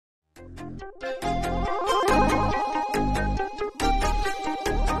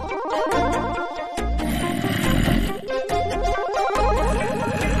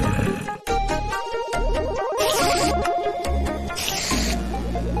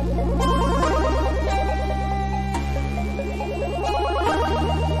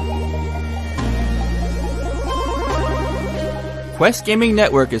Quest Gaming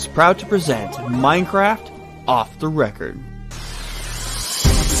Network is proud to present Minecraft Off the Record.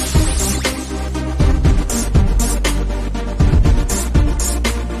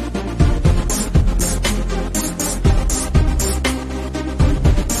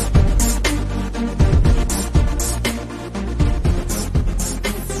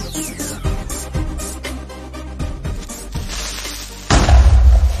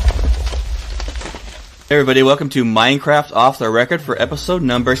 Hey everybody, welcome to Minecraft Off the Record for episode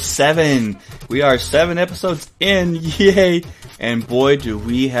number 7. We are 7 episodes in, yay! And boy, do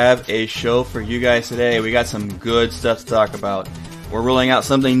we have a show for you guys today. We got some good stuff to talk about. We're rolling out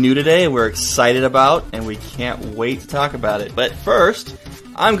something new today we're excited about, and we can't wait to talk about it. But first,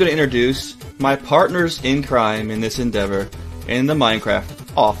 I'm going to introduce my partners in crime in this endeavor in the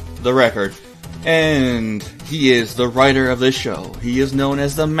Minecraft Off the Record. And he is the writer of this show. He is known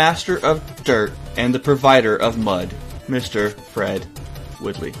as the master of dirt and the provider of mud, Mr. Fred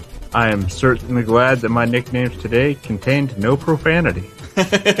Woodley. I am certainly glad that my nicknames today contained no profanity.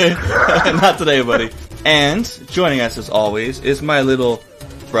 Not today, buddy. And joining us as always is my little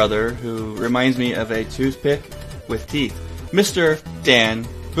brother who reminds me of a toothpick with teeth, Mr. Dan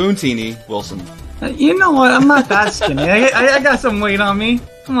Boontini Wilson. You know what? I'm not that skinny. I got some weight on me.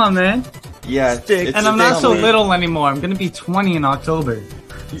 Come on, man. Yeah, and I'm not so little anymore. I'm going to be 20 in October.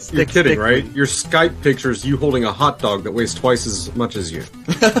 You're kidding, right? Your Skype picture is you holding a hot dog that weighs twice as much as you.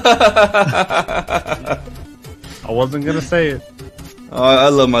 I wasn't going to say it. Oh, I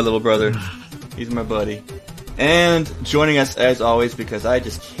love my little brother. He's my buddy. And joining us as always, because I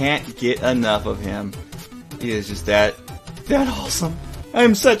just can't get enough of him, he is just that awesome.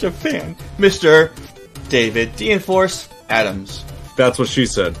 I'm such a fan. Mr. David D-Enforce Adams. That's what she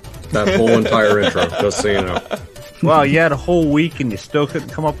said. That whole entire intro, just so you know. Wow, you had a whole week and you still couldn't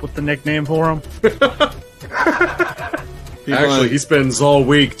come up with the nickname for him? Actually, he spends all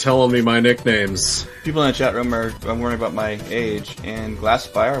week telling me my nicknames. People in the chat room are worrying about my age, and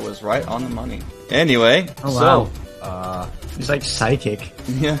Glassfire was right on the money. Anyway, wow. He's like psychic.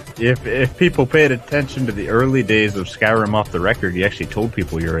 Yeah. If people paid attention to the early days of Skyrim Off the Record, you actually told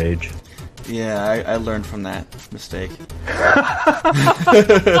people your age. Yeah, I learned from that mistake.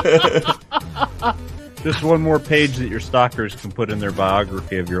 Just one more page that your stalkers can put in their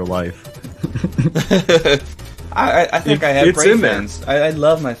biography of your life. I think I have great fans. I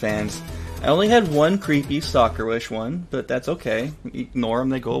love my fans. I only had one creepy stalker-ish one, but that's okay. Ignore them,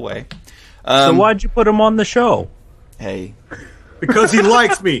 they go away. So why'd you put him on the show? Hey. Because he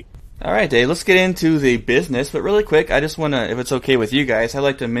likes me. All right, Dave, let's get into the business. But really quick, I just want to, if it's okay with you guys, I'd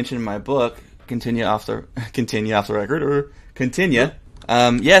like to mention my book, Continue Off the Record, or Continue.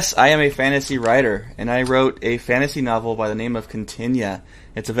 Yes, I am a fantasy writer, and I wrote a fantasy novel by the name of Continue.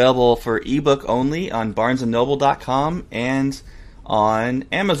 It's available for ebook only on BarnesandNoble.com and on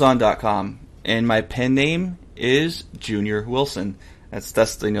Amazon.com. And my pen name is Junior Wilson.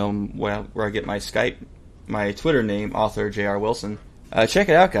 That's where I get my Skype, my Twitter name, author J.R. Wilson. Check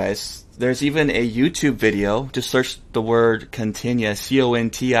it out, guys. There's even a YouTube video. Just search the word Continue,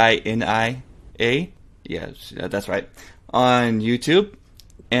 Continia. Yes, that's right. On YouTube,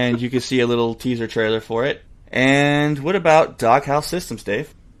 and you can see a little teaser trailer for it. And what about Doghouse Systems,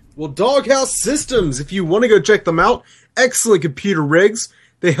 Dave? Well, Doghouse Systems, if you want to go check them out, excellent computer rigs.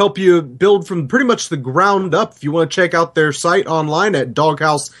 They help you build from pretty much the ground up. If you want to check out their site online at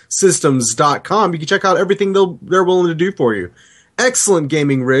doghousesystems.com, you can check out everything they're willing to do for you. Excellent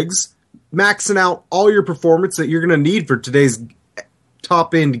gaming rigs, maxing out all your performance that you're going to need for today's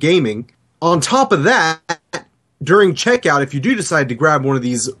top-end gaming. On top of that, during checkout, if you do decide to grab one of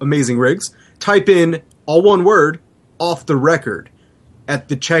these amazing rigs, type in, all one word, Off the Record at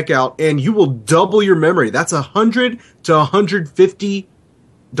the checkout, and you will double your memory. That's $100 to $150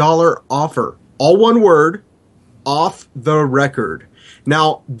 offer. All one word, Off the Record.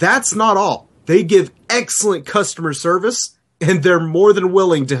 Now, that's not all. They give excellent customer service, and they're more than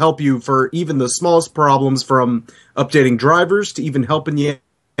willing to help you for even the smallest problems, from updating drivers to even helping you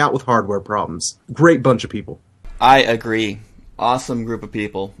out with hardware problems. Great bunch of people. I agree. Awesome group of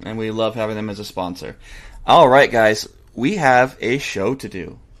people, and we love having them as a sponsor. All right, guys, we have a show to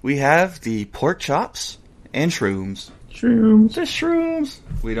do. We have the pork chops and shrooms. Shrooms. The shrooms.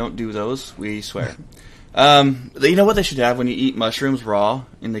 We don't do those. We swear. You know what they should have when you eat mushrooms raw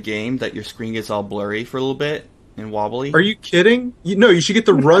in the game? That your screen gets all blurry for a little bit and wobbly. Are you kidding? You should get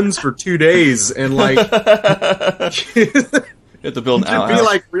the runs for 2 days and like. You have to build an It should outhouse. be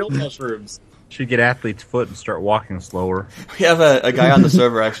like real mushrooms. Should get athlete's foot and start walking slower. We have a guy on the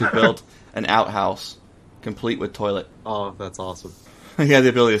server actually built an outhouse, complete with toilet. Oh, that's awesome. He had the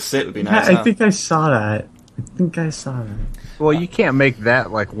ability to sit. Would be nice. I huh? think I saw that. Well, you can't make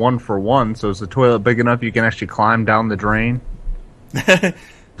that like 1 for 1. So is the toilet big enough you can actually climb down the drain? I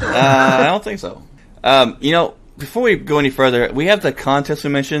don't think so. Before we go any further, we have the contest we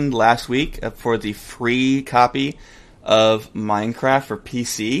mentioned last week for the free copy of Minecraft for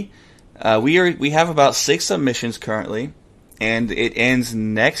PC. We have about 6 submissions currently, and it ends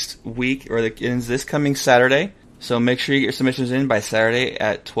next week, or it ends this coming Saturday. So make sure you get your submissions in by Saturday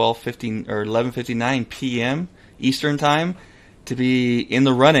at 12:15 or 11:59 p.m. Eastern Time to be in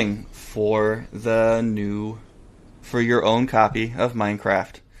the running for your own copy of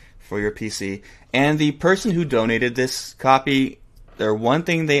Minecraft for your PC. And the person who donated this copy, their one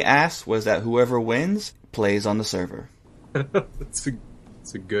thing they asked was that whoever wins plays on the server. It's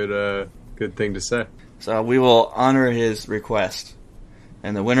a good thing to say. So we will honor his request,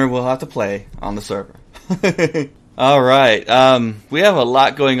 and the winner will have to play on the server. All right, we have a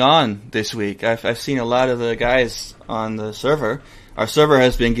lot going on this week. I've seen a lot of the guys on the server. Our server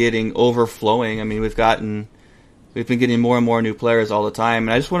has been getting overflowing. I mean, we've been getting more and more new players all the time.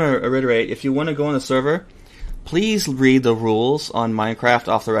 And I just want to reiterate, if you want to go on the server, please read the rules on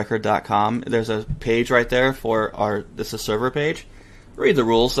MinecraftOffTheRecord.com. There's a page right there for this is a server page. Read the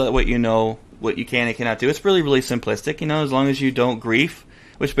rules so that way you know what you can and cannot do. It's really, really simplistic. As long as you don't grief,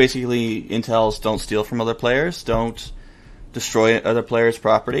 which basically entails don't steal from other players, don't destroy other players'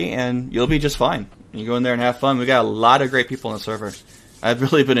 property, and you'll be just fine. You go in there and have fun. We got a lot of great people on the server. I've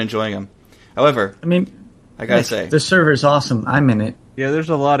really been enjoying them. However, I gotta say, the server's awesome. I'm in it. Yeah, there's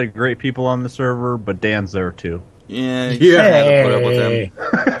a lot of great people on the server, but Dan's there too. yeah, you have to put up with him.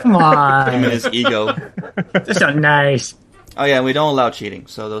 Come Him and on. his ego. That's not nice. Oh yeah, we don't allow cheating,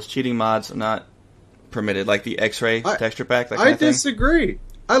 so those cheating mods are not permitted, like the X-ray texture pack. That kind I of thing. disagree.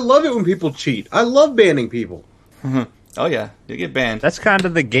 I love it when people cheat. I love banning people. Oh yeah, you get banned. That's kind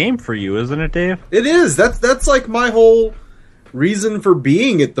of the game for you, isn't it, Dave? It is. That's like my whole reason for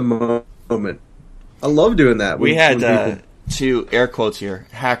being at the moment. I love doing that. We when had people- two air quotes here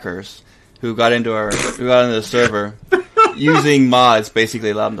hackers who got into the server using mods,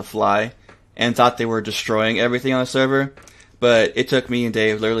 basically allowed them to fly, and thought they were destroying everything on the server. But it took me and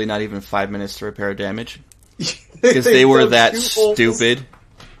Dave literally not even 5 minutes to repair damage because they were dug that 2 holes. stupid.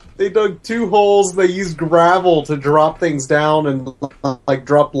 They dug 2 holes. They used gravel to drop things down and like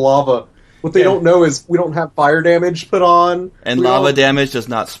drop lava. What they don't know is we don't have fire damage put on, And We lava don't- damage does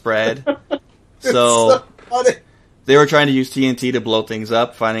not spread. It's So funny. they were trying to use TNT to blow things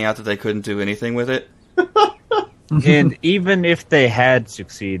up, finding out that they couldn't do anything with it. And even if they had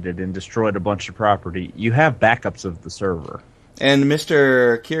succeeded and destroyed a bunch of property, you have backups of the server. And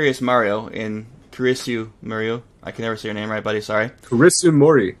Mr. Curious Mario in Kurisu Mario, I can never say your name right, buddy. Sorry. Kurisu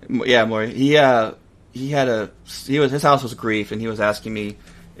Mori. Yeah, Mori. His house was grief, and he was asking me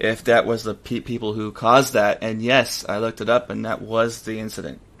if that was the people who caused that. And yes, I looked it up, and that was the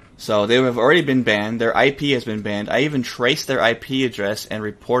incident. So they have already been banned. Their IP has been banned. I even traced their IP address and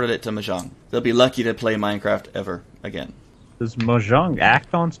reported it to Mahjong. They'll be lucky to play Minecraft ever again. Does Mojang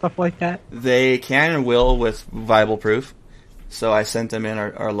act on stuff like that? They can and will with viable proof. So I sent them in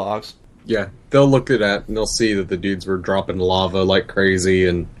our logs. Yeah, they'll look at that and they'll see that the dudes were dropping lava like crazy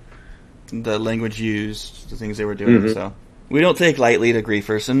and The language used, the things they were doing. So we don't take lightly to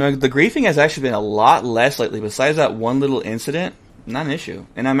griefers, and the griefing has actually been a lot less lately. Besides that one little incident, not an issue.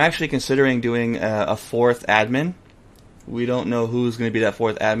 And I'm actually considering doing a 4th admin. We don't know who's going to be that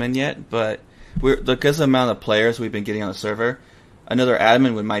 4th admin yet, but because of the amount of players we've been getting on the server, another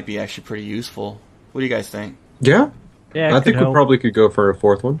admin might be actually pretty useful. What do you guys think? yeah, Yeah, I think we probably could go for a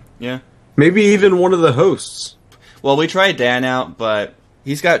 4th one. Yeah. Maybe even one of the hosts. Well, we tried Dan out, but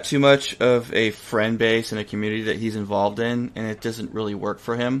he's got too much of a friend base and a community that he's involved in, and it doesn't really work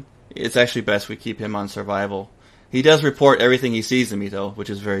for him. It's actually best we keep him on survival. He does report everything he sees to me, though, which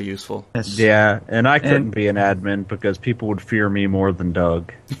is very useful. Yes. Yeah, and I couldn't be an admin because people would fear me more than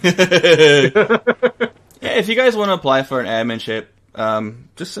Doug. Yeah, if you guys want to apply for an adminship,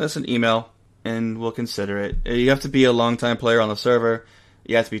 just send us an email, and we'll consider it. You have to be a long-time player on the server.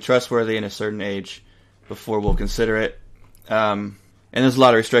 You have to be trustworthy and a certain age before we'll consider it. And there's a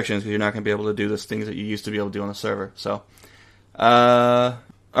lot of restrictions because you're not going to be able to do those things that you used to be able to do on the server. So, all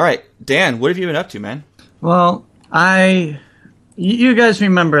right, Dan, what have you been up to, man? Well, I You guys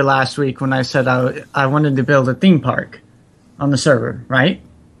remember last week when I said I wanted to build a theme park on the server, right?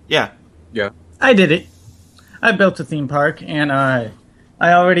 Yeah. Yeah. I did it. I built a theme park, and I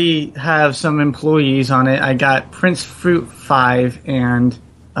already have some employees on it. I got Prince Fruit 5 and...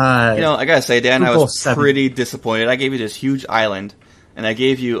 I gotta say, Dan, I Google was 7. pretty disappointed. I gave you this huge island, and I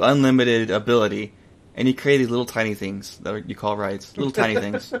gave you unlimited ability, and you create these little tiny things that you call rides. Little tiny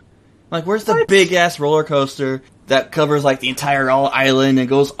things. Like, where's the big-ass roller coaster that covers, like, the entire island and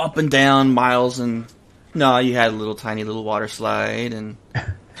goes up and down miles and... No, you had a little tiny little water slide, and...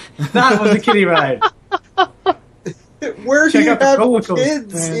 That was a kiddie ride. Where do Check you out the have roller coaster,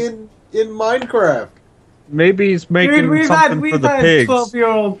 kids man. in Minecraft? Maybe he's making Dude, we've something for the had pigs.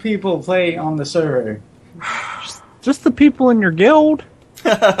 12-year-old people play on the server. Just the people in your guild.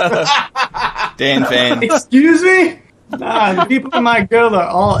 Dan fan. Excuse me? Nah, the people in my guild are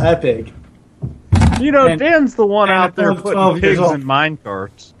all epic. You know, And- Dan's the one and out there they're putting 12 years pigs old. in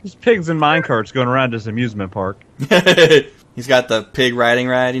minecarts. There's pigs in minecarts going around his amusement park. He's got the pig riding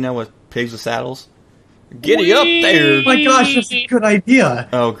ride, with pigs with saddles. Giddy up there! Oh my gosh, that's a good idea.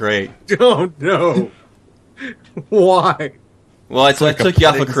 Oh, great. Oh no. Why? Well, I took you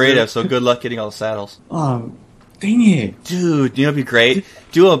off of pig creative, so good luck getting all the saddles. Oh, dang it. Dude, you know what'd be great?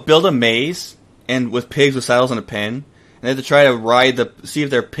 Build a maze, and with pigs with saddles and a pen, and they have to try to see if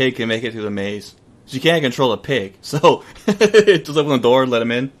their pig can make it through the maze. So you can't control a pig. So, just open the door and let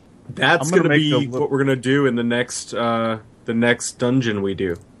them in. That's I'm gonna gonna make be a li- what we're gonna do in the next dungeon we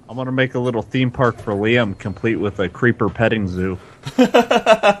do. I'm going to make a little theme park for Liam, complete with a creeper petting zoo.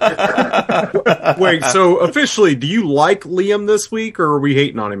 Wait, so officially, do you like Liam this week, or are we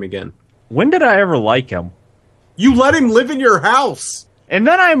hating on him again? When did I ever like him? You let him live in your house. And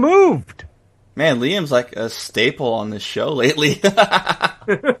then I moved. Man, Liam's like a staple on this show lately.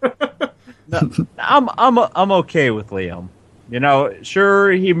 I'm okay with Liam.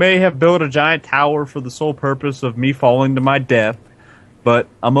 Sure, he may have built a giant tower for the sole purpose of me falling to my death, but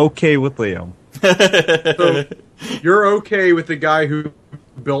I'm okay with Liam. So you're okay with the guy who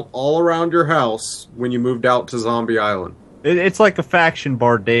built all around your house when you moved out to Zombie Island? It's like a faction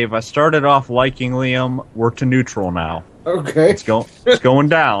bar, Dave. I started off liking Liam. We're to neutral now. Okay. It's going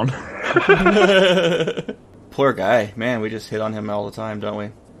down. Poor guy. Man, we just hit on him all the time, don't we?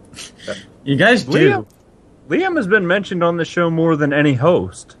 You guys do. Liam has been mentioned on the show more than any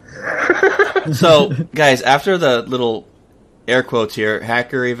host. So, guys, after the little air quotes here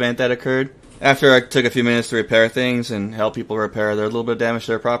hacker event that occurred, after I took a few minutes to repair things and help people repair their little bit of damage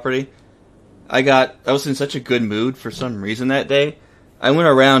to their property, I was in such a good mood for some reason that day. I went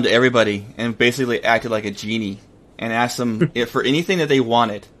around to everybody and basically acted like a genie and asked them if for anything that they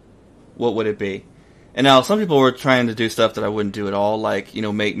wanted, what would it be? And now some people were trying to do stuff that I wouldn't do at all, like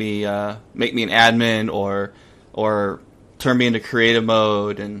make me an admin or turn me into creative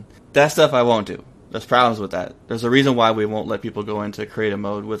mode, and that stuff I won't do. There's problems with that. There's a reason why we won't let people go into creative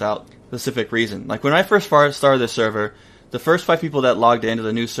mode without specific reason. Like when I first started the server, the first 5 people that logged into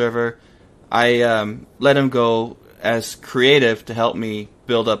the new server, I let them go as creative to help me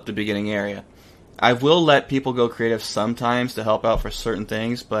build up the beginning area. I will let people go creative sometimes to help out for certain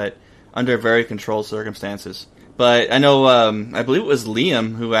things, but under very controlled circumstances. But I know, I believe it was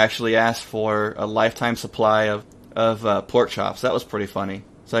Liam who actually asked for a lifetime supply of pork chops. That was pretty funny.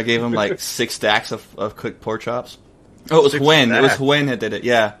 So I gave him like 6 stacks of cooked pork chops. Oh, it was Hwen. It was Hwen that did it,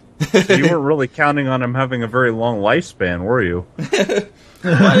 yeah. So you weren't really counting on him having a very long lifespan, were you?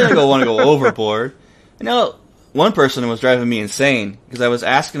 Well, I didn't want to go overboard. One person was driving me insane because I was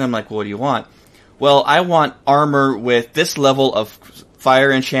asking him, like, what do you want? Well, I want armor with this level of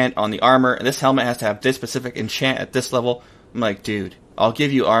fire enchant on the armor, and this helmet has to have this specific enchant at this level. I'm like, dude, I'll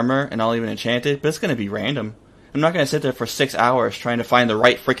give you armor and I'll even enchant it, but it's going to be random. I'm not going to sit there for 6 hours trying to find the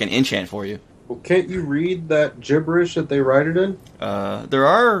right freaking enchant for you. Well, can't you read that gibberish that they write it in? There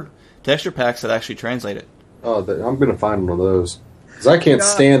are texture packs that actually translate it. Oh, I'm going to find one of those. Because I can't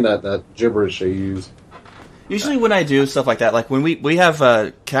stand that gibberish they use. Usually when I do stuff like that, like when we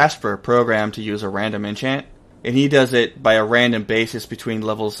have Casper programmed to use a random enchant, and he does it by a random basis between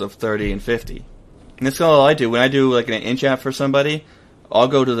levels of 30 and 50. And that's all I do. When I do like an enchant for somebody, I'll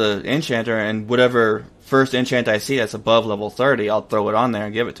go to the enchanter, and whatever first enchant I see that's above level 30, I'll throw it on there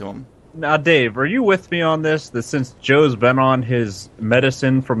and give it to him. Now, Dave, are you with me on this? That since Joe's been on his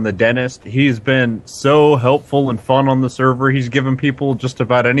medicine from the dentist, he's been so helpful and fun on the server. He's given people just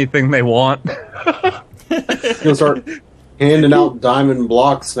about anything they want. He's going to start handing out diamond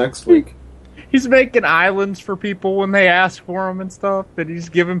blocks next week. He's making islands for people when they ask for them and stuff. And he's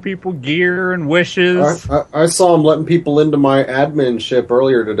giving people gear and wishes. I saw him letting people into my admin ship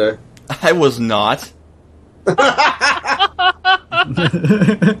earlier today. I was not.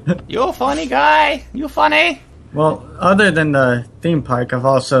 You a funny guy. You funny. Well, other than the theme park, I've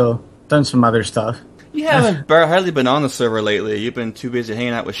also done some other stuff. You haven't hardly been on the server lately. You've been too busy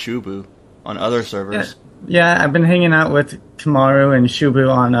hanging out with Shubu on other servers. Yeah, I've been hanging out with Kamaru and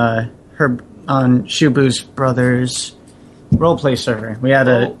Shubu on Shubu's brother's roleplay server. We had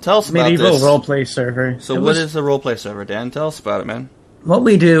a tell us about medieval this. roleplay server. So what is the roleplay server, Dan? Tell us about it, man. What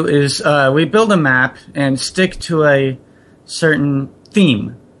we do is we build a map and stick to a certain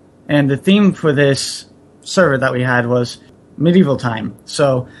theme. And the theme for this server that we had was medieval time.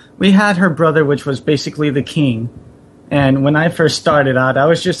 So we had her brother, which was basically the king. And when I first started out, I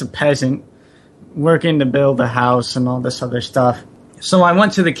was just a peasant working to build a house and all this other stuff. So I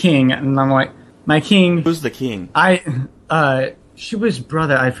went to the king, and I'm like, my king... Who's the king? Shubu's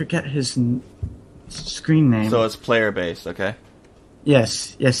brother, I forget his screen name. So it's player-based, okay?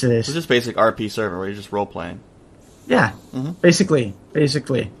 Yes, it is. It's just basic RP server where you're just role-playing. Yeah, basically.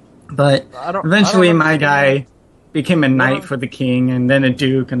 But eventually my guy became a knight for the king, and then a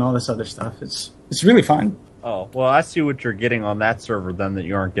duke, and all this other stuff. It's really fun. Oh, well, I see what you're getting on that server then that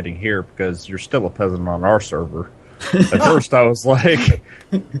you aren't getting here, because you're still a peasant on our server. At first I was like,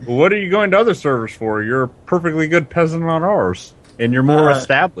 what are you going to other servers for? You're a perfectly good peasant on ours, and you're more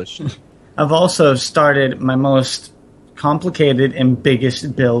established. I've also started my most complicated and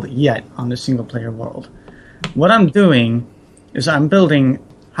biggest build yet on the single-player world. What I'm doing is I'm building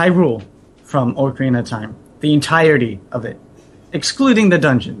Hyrule from Ocarina of Time. The entirety of it. Excluding the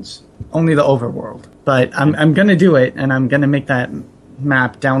dungeons. Only the overworld. But I'm going to do it, and I'm going to make that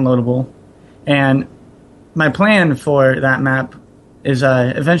map downloadable. And my plan for that map is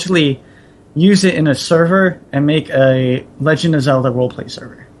eventually use it in a server and make a Legend of Zelda roleplay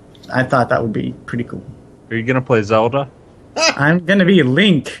server. I thought that would be pretty cool. Are you going to play Zelda? I'm going to be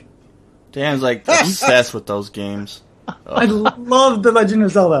Link. Dan's like obsessed with those games. I love the Legend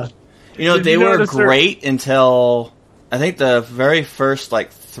of Zelda. You know, Did they you were notice great until I think the very first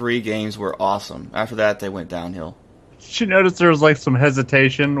 3 games were awesome. After that, they went downhill. Did you notice there was some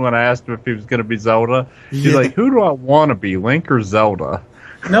hesitation when I asked him if he was going to be Zelda? He's like, who do I want to be, Link or Zelda?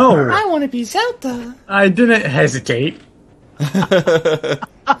 No, I want to be Zelda. I didn't hesitate.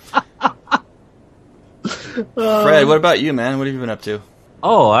 Fred, what about you, man? What have you been up to?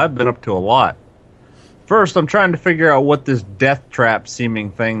 Oh, I've been up to a lot. First, I'm trying to figure out what this death trap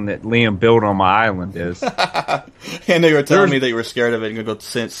seeming thing that Liam built on my island is. I know you were telling me that you were scared of it. You're going to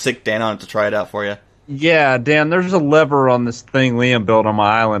go sick Dan on it to try it out for you. Yeah, Dan, there's a lever on this thing Liam built on my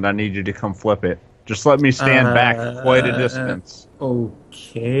island. I need you to come flip it. Just let me stand back quite a distance.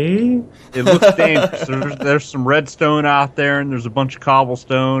 Okay. It looks dangerous. There's some redstone out there, and there's a bunch of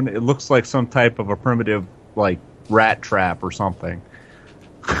cobblestone. It looks like some type of a primitive, rat trap or something.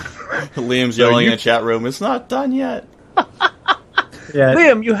 Liam's yelling in the chat room, it's not done yet. Yeah.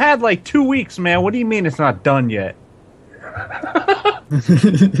 Liam, you had 2 weeks, man. What do you mean it's not done yet?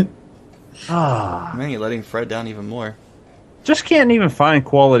 Man, you're letting Fred down even more. Just can't even find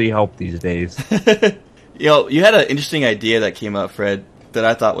quality help these days. You had an interesting idea that came up, Fred, that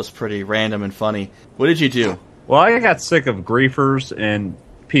I thought was pretty random and funny. What did you do? Well, I got sick of griefers and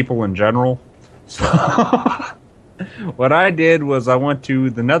people in general. So what I did was I went to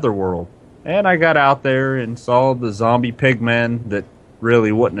the Netherworld. And I got out there and saw the zombie pigmen that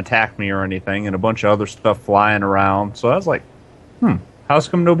really wouldn't attack me or anything, and a bunch of other stuff flying around. So I was like, how's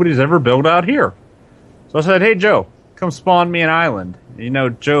come nobody's ever built out here? So I said, hey, Joe, come spawn me an island.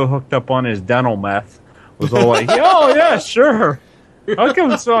 Joe hooked up on his dental meth. Was all like, oh, yeah, sure. I'll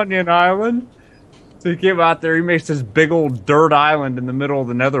come spawn you an island. So he came out there. He makes this big old dirt island in the middle of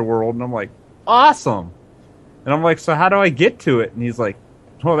the Netherworld. And I'm like, awesome. And I'm like, so how do I get to it? And he's like,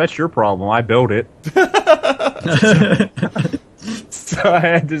 well, that's your problem. I built it. So I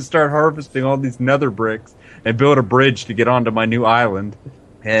had to start harvesting all these nether bricks and build a bridge to get onto my new island.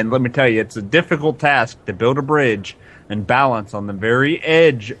 And let me tell you, it's a difficult task to build a bridge and balance on the very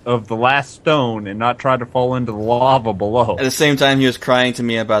edge of the last stone and not try to fall into the lava below. At the same time, he was crying to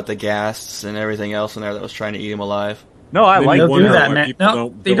me about the ghasts and everything else in there that was trying to eat him alive. No, I like They'll do that, why man. people No,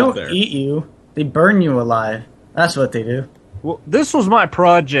 don't they build don't there. eat you. They burn you alive. That's what they do. Well, this was my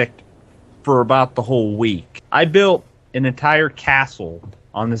project for about the whole week. I built an entire castle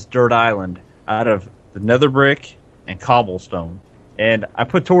on this dirt island out of the nether brick and cobblestone. And I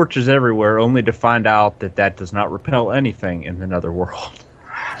put torches everywhere only to find out that does not repel anything in the netherworld.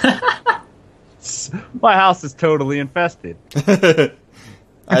 My house is totally infested.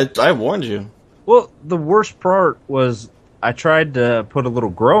 I warned you. Well, the worst part was I tried to put a little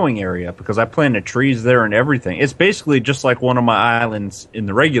growing area because I planted trees there and everything. It's basically just like one of my islands in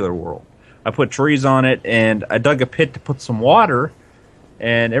the regular world. I put trees on it, and I dug a pit to put some water,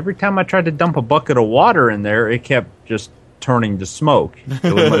 and every time I tried to dump a bucket of water in there, it kept just turning to smoke.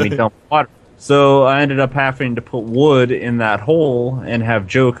 It wouldn't let me dump water. So I ended up having to put wood in that hole and have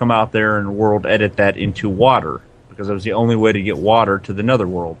Joe come out there and world edit that into water, because it was the only way to get water to the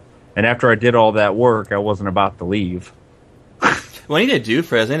netherworld. And after I did all that work, I wasn't about to leave. What I need to do,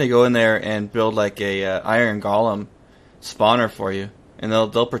 Fred, is I need to go in there and build like a iron golem spawner for you, and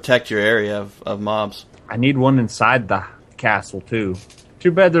they'll protect your area of mobs. I need one inside the castle too.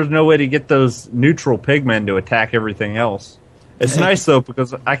 Too bad there's no way to get those neutral pigmen to attack everything else. It's nice though,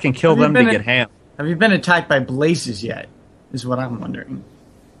 because I can kill them to get ham. Have you been attacked by blazes yet? Is what I'm wondering.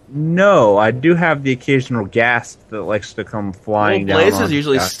 No, I do have the occasional ghast that likes to come flying down. Blazes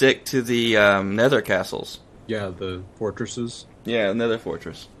usually stick to the nether castles. Yeah, the fortresses. Yeah, nether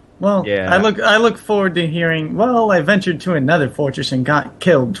fortress. Well, Yeah. I look forward to hearing. Well, I ventured to another fortress and got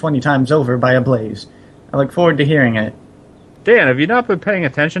killed 20 times over by a blaze. I look forward to hearing it. Dan, have you not been paying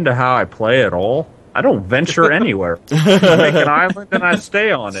attention to how I play at all? I don't venture anywhere. I make an island and I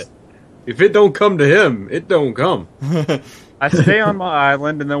stay on it. If it don't come to him, it don't come. I stay on my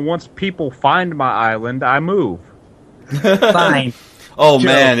island, and then once people find my island, I move. Fine. Oh Joe,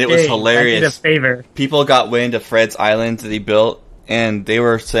 man, it was Dave, I need a hilarious. favor. People got wind of Fred's island that he built, and they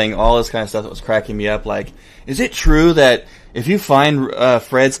were saying all this kind of stuff that was cracking me up. Like, is it true that if you find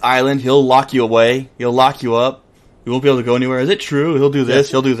Fred's island, he'll lock you away? He'll lock you up? You won't be able to go anywhere? Is it true? He'll do this,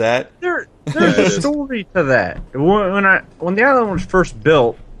 he'll do that? There's a story to that. When the island was first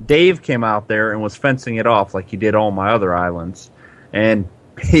built, Dave came out there and was fencing it off like he did all my other islands. And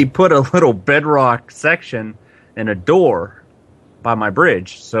he put a little bedrock section and a door by my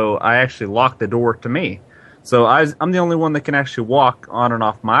bridge. So I actually locked the door to me. So I'm the only one that can actually walk on and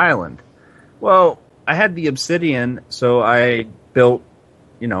off my island. Well, I had the obsidian, so I built,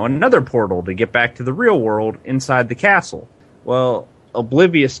 another portal to get back to the real world inside the castle. Well,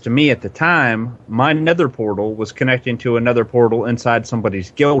 oblivious to me at the time, my nether portal was connecting to another portal inside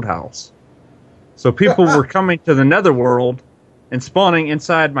somebody's guild house. So people were coming to the netherworld and spawning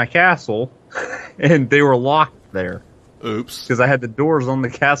inside my castle, and they were locked there. Oops. Because I had the doors on the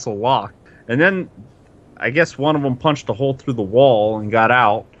castle locked. And then I guess one of them punched a hole through the wall and got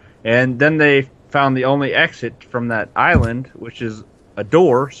out. And then they found the only exit from that island, which is a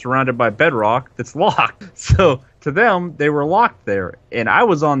door surrounded by bedrock that's locked. So to them, they were locked there. And I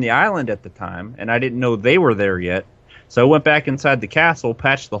was on the island at the time, and I didn't know they were there yet. So I went back inside the castle,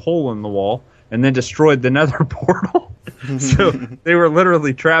 patched the hole in the wall, and then destroyed the nether portal. So they were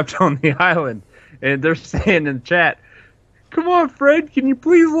literally trapped on the island. And they're saying in the chat, "Come on, Fred, can you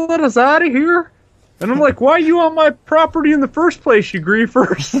please let us out of here?" And I'm like, "Why are you on my property in the first place, you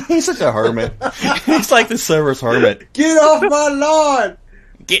griefers?" He's such a hermit. He's like the server's hermit. Get off my lawn!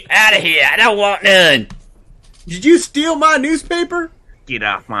 Get out of here! I don't want none! Did you steal my newspaper? Get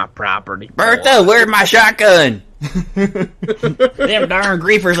off my property. Bertha, where's my shotgun? Them darn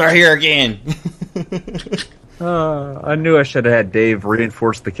griefers are here again. I knew I should have had Dave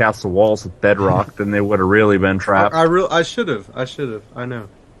reinforce the castle walls with bedrock, then they would have really been trapped. I should have. I know.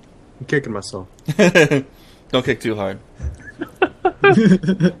 I'm kicking myself. Don't kick too hard.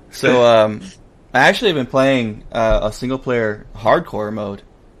 So, I actually have been playing a single-player hardcore mode.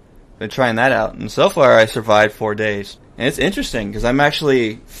 Been trying that out, and so far I survived 4 days. And it's interesting, because I'm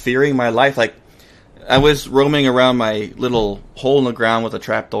actually fearing my life. Like, I was roaming around my little hole in the ground with a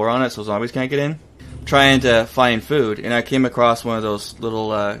trapdoor on it so zombies can't get in, trying to find food, and I came across one of those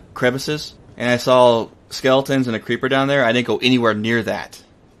little crevices, and I saw skeletons and a creeper down there. I didn't go anywhere near that.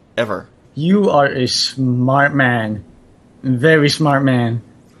 Ever. You are a smart man. Very smart man.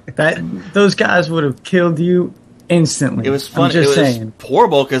 Those guys would have killed you instantly. It was fun. I'm just it was saying.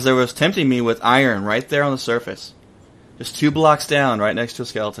 horrible because they was tempting me with iron right there on the surface. Just 2 blocks down, right next to a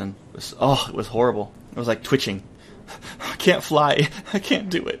skeleton. It was horrible. It was like twitching. I can't fly. I can't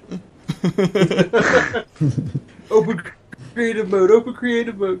do it. Open creative mode.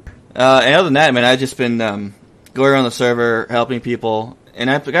 And other than that, man, I've just been going around the server, helping people. And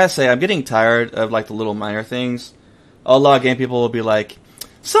I gotta say, I'm getting tired of like the little minor things. I'll log in, people will be like,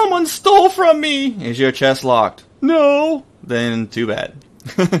 "Someone stole from me! Is your chest locked?" No! Then too bad.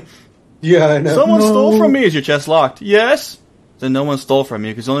 Yeah, I know. Someone stole from me! Is your chest locked? Yes! Then no one stole from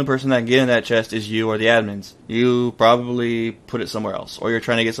you, because the only person that can get in that chest is you or the admins. You probably put it somewhere else, or you're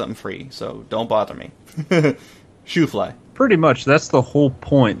trying to get something free, so don't bother me. Shoe fly. Pretty much, that's the whole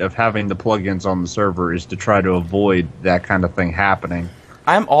point of having the plugins on the server, is to try to avoid that kind of thing happening.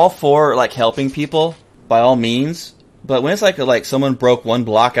 I'm all for like helping people by all means, but when it's like someone broke 1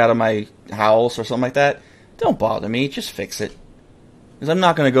 block out of my house or something like that, don't bother me. Just fix it. Because I'm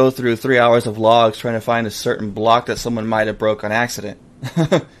not going to go through 3 hours of logs trying to find a certain block that someone might have broke on accident.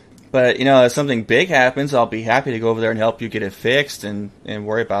 But, you know, if something big happens, I'll be happy to go over there and help you get it fixed and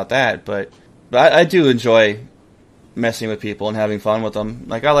worry about that. But I do enjoy messing with people and having fun with them.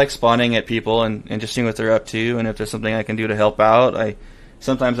 Like, I like spawning at people and just seeing what they're up to, and if there's something I can do to help out,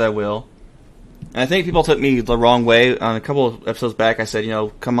 sometimes I will. And I think people took me the wrong way. On a couple of episodes back, I said, you know,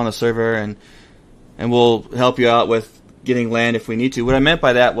 come on the server and we'll help you out with getting land if we need to. What I meant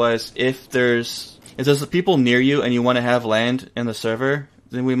by that was if there's people near you and you want to have land in the server,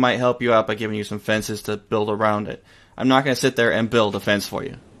 then we might help you out by giving you some fences to build around it. I'm not going to sit there and build a fence for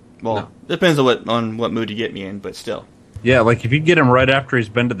you. Well, depends on what mood you get me in, but still. Yeah, like if you get him right after he's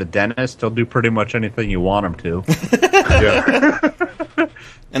been to the dentist, he'll do pretty much anything you want him to. Yeah.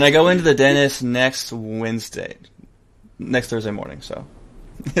 And I go into the dentist next Thursday morning, so.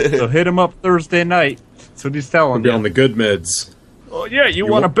 So hit him up Thursday night. That's what he's telling Be you. on the good meds. Oh, yeah, you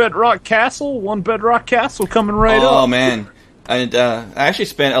want a Bedrock Castle? One Bedrock Castle coming right up. Oh, man. And I actually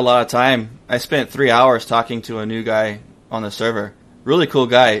spent a lot of time. I spent 3 hours talking to a new guy on the server. Really cool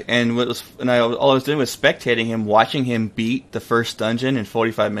guy. And all I was doing was spectating him, watching him beat the first dungeon in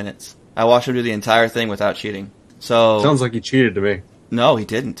 45 minutes. I watched him do the entire thing without cheating. So Sounds like he cheated to me. No, he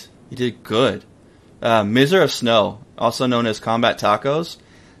didn't. He did good. Miser of Snow, also known as Combat Tacos,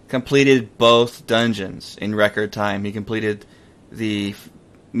 completed both dungeons in record time. He completed the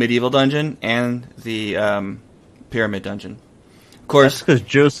medieval dungeon and the pyramid dungeon. Of course, that's because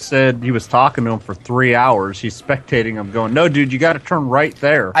Joe said he was talking to him for 3 hours. He's spectating him, going, "No, dude, you got to turn right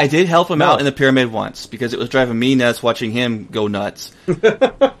there." I did help him out in the pyramid once because it was driving me nuts watching him go nuts.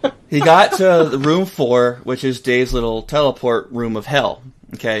 He got to room 4, which is Dave's little teleport room of hell.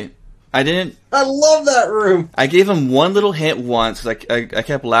 Okay, I love that room. I gave him one little hint once because I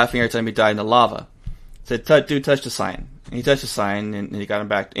kept laughing every time he died in the lava. I said, "Dude, touch the sign." And he touched the sign, and he got him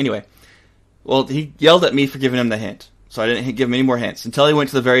back. Anyway, well, he yelled at me for giving him the hint. So I didn't give him any more hints until he went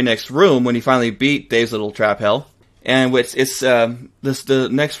to the very next room when he finally beat Dave's little trap hell. And the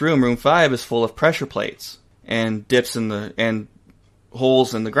next room, room 5, is full of pressure plates and dips and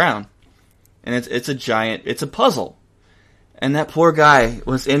holes in the ground. And it's a puzzle. And that poor guy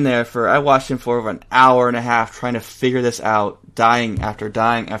was in there I watched him for over an hour and a half trying to figure this out, dying after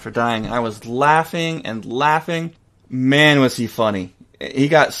dying after dying. And I was laughing and laughing. Man, was he funny. He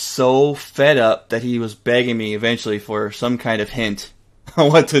got so fed up that he was begging me eventually for some kind of hint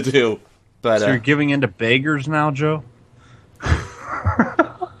on what to do. But so you're giving in to beggars now, Joe?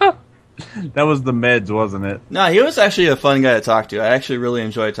 That was the meds, wasn't it? No, he was actually a fun guy to talk to. I actually really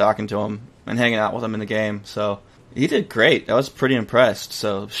enjoyed talking to him and hanging out with him in the game. So he did great. I was pretty impressed.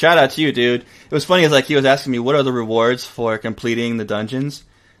 So shout out to you, dude. It was funny. He was asking me, what are the rewards for completing the dungeons?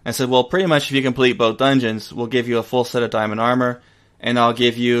 I said, well, pretty much if you complete both dungeons, we'll give you a full set of diamond armor. And I'll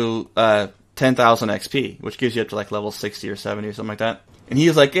give you 10,000 XP, which gives you up to like level 60 or 70 or something like that. And he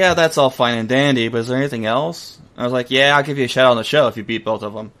was like, yeah, that's all fine and dandy, but is there anything else? I was like, yeah, I'll give you a shout out on the show if you beat both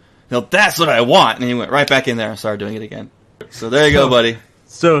of them. That's what I want. And he went right back in there and started doing it again. So there you go, buddy.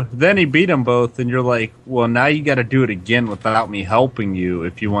 So then he beat them both, and you're like, well, now you got to do it again without me helping you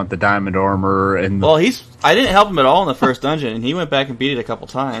if you want the diamond armor. And Well, I didn't help him at all in the first dungeon, and he went back and beat it a couple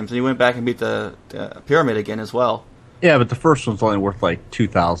times. And he went back and beat the pyramid again as well. Yeah, but the first one's only worth like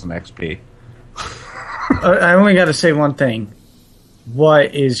 2,000 XP. I only got to say one thing.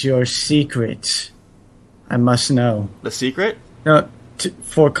 What is your secret? I must know. The secret? No,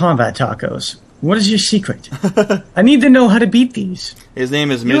 for combat tacos. What is your secret? I need to know how to beat these. His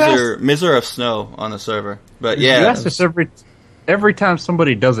name is Miser of Snow on the server. But yeah, you ask this every time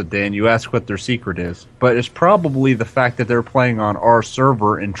somebody does it, Dan. You ask what their secret is, but it's probably the fact that they're playing on our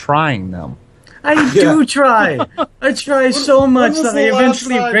server and trying them. I do try. I try so much that I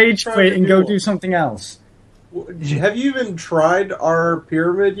eventually rage quit and go do something else. Have you even tried our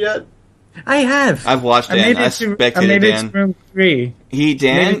pyramid yet? I have. I've watched Dan. I spectated Dan. To room 3.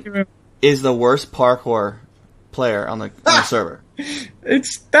 Dan is the worst parkour player on the server.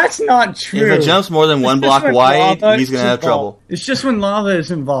 That's not true. If it jumps more than one block wide, he's gonna have trouble. It's just when lava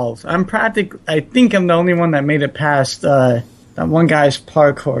is involved. I think I'm the only one that made it past that one guy's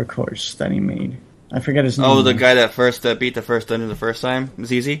parkour course that he made. I forget his name. Oh, the guy that beat the first dungeon the first time?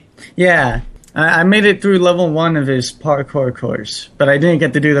 ZZ? Yeah. I made it through level 1 of his parkour course, but I didn't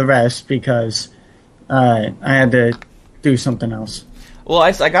get to do the rest because I had to do something else. Well,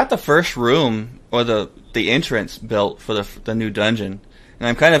 I got the first room, or the entrance built for the new dungeon, and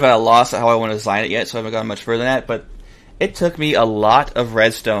I'm kind of at a loss at how I want to design it yet, so I haven't gone much further than that, but it took me a lot of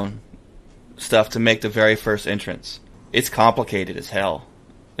redstone stuff to make the very first entrance. It's complicated as hell.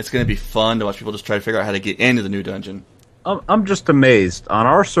 It's going to be fun to watch people just try to figure out how to get into the new dungeon. I'm just amazed. On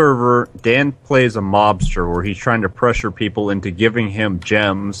our server, Dan plays a mobster where he's trying to pressure people into giving him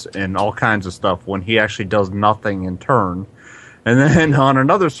gems and all kinds of stuff when he actually does nothing in turn. And then on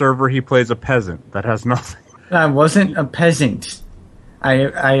another server, he plays a peasant that has nothing. I wasn't a peasant.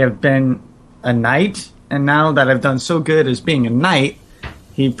 I have been a knight, and now that I've done so good as being a knight,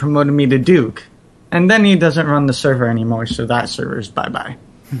 he promoted me to duke. And then he doesn't run the server anymore, so that server's bye-bye.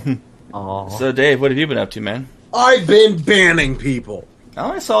 So, Dave, what have you been up to, man? I've been banning people. I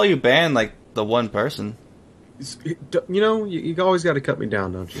only saw you ban, like, the one person. You know, you always got to cut me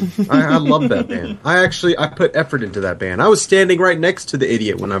down, don't you? I love that ban. I put effort into that ban. I was standing right next to the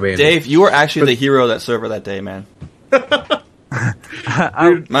idiot when I banned Dave, him. you were actually the hero of that server that day, man.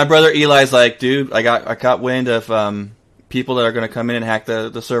 My brother Eli's like, dude, I got wind of people that are going to come in and hack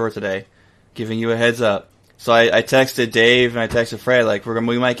the server today, giving you a heads up. So I texted Dave and I texted Fred, like,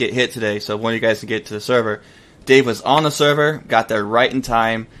 we might get hit today, so one of you guys can get to the server. Dave was on the server, got there right in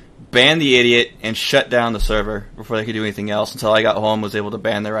time, banned the idiot, and shut down the server before they could do anything else until I got home, was able to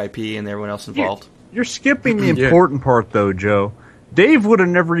ban their IP and everyone else involved. You're skipping the important part, though, Joe. Dave would have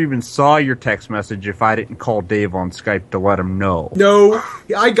never even saw your text message if I didn't call Dave on Skype to let him know. No,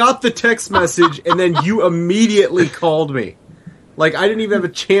 I got the text message, and then you immediately called me. Like, I didn't even have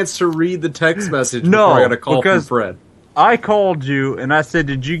a chance to read the text message before I got a call from Fred. I called you, and I said,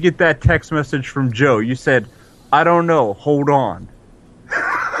 did you get that text message from Joe? You said, I don't know, hold on.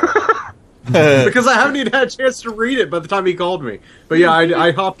 Because I haven't even had a chance to read it by the time he called me. But yeah,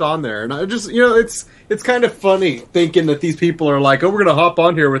 I hopped on there, and I just, it's kind of funny thinking that these people are like, oh, we're going to hop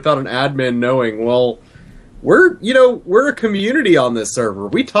on here without an admin knowing. Well, we're a community on this server.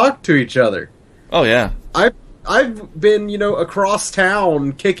 We talk to each other. Oh, yeah. I've been, across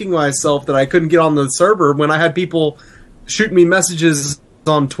town kicking myself that I couldn't get on the server when I had people shoot me messages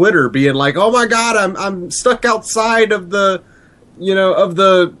on Twitter being like, "Oh my god, I'm stuck outside of the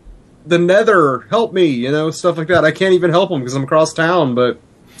Nether. Help me," stuff like that. I can't even help them because I'm across town, but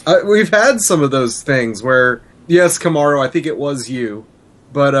we've had some of those things where, yes, Kamaru, I think it was you,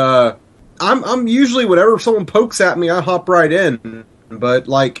 but I'm usually whenever someone pokes at me, I hop right in, but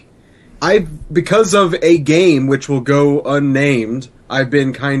like. Because of a game which will go unnamed, I've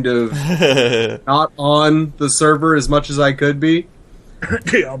been kind of not on the server as much as I could be.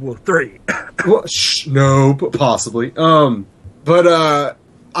 Diablo 3. Well, no, possibly. But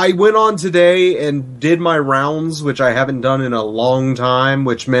I went on today and did my rounds, which I haven't done in a long time,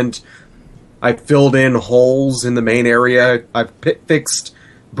 which meant I filled in holes in the main area. I've fixed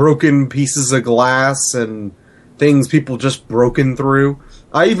broken pieces of glass and things people just broken through.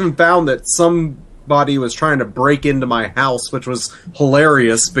 I even found that somebody was trying to break into my house, which was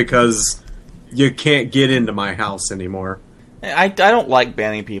hilarious because you can't get into my house anymore. I don't like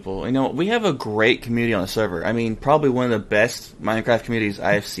banning people. We have a great community on the server. I mean, probably one of the best Minecraft communities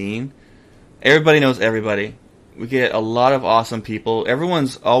I've seen. Everybody knows everybody. We get a lot of awesome people.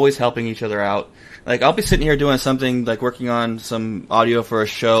 Everyone's always helping each other out. Like, I'll be sitting here doing something, like working on some audio for a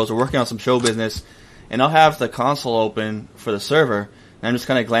show, or working on some show business, and I'll have the console open for the server, and I'm just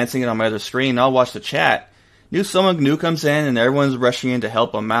kind of glancing it on my other screen, and I'll watch the chat. Someone new comes in, and everyone's rushing in to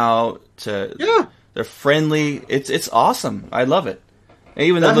help them out. They're friendly. It's awesome. I love it. And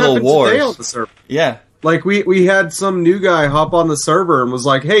even the little wars. Today on the server. Yeah. Like, we had some new guy hop on the server and was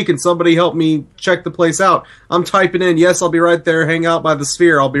like, hey, can somebody help me check the place out? I'm typing in, yes, I'll be right there. Hang out by the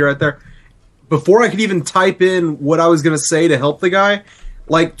sphere. I'll be right there. Before I could even type in what I was going to say to help the guy,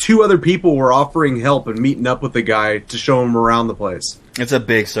 like, 2 other people were offering help and meeting up with the guy to show him around the place. It's a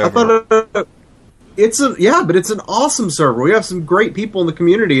big server. I thought, but it's an awesome server. We have some great people in the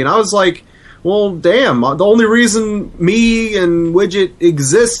community, and I was like, well, damn, the only reason me and Widget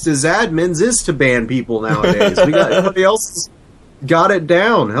exist as admins is to ban people nowadays. Everybody else got it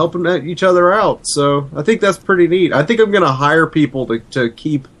down, helping each other out. So I think that's pretty neat. I think I'm going to hire people to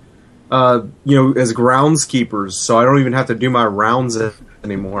keep, as groundskeepers, so I don't even have to do my rounds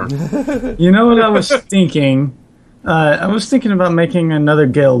anymore. You know what I was thinking? I was thinking about making another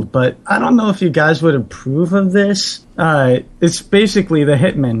guild, but I don't know if you guys would approve of this. It's basically the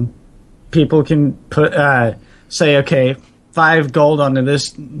Hitman. People can put say, okay, 5 gold onto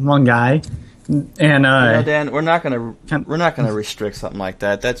this one guy, and Dan, we're not gonna restrict something like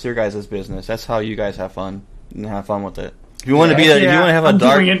that. That's your guys' business. That's how you guys have fun and have fun with it. If you want to be if you want to have a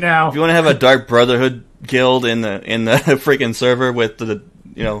dark, if you want to have a dark brotherhood guild in the freaking server with the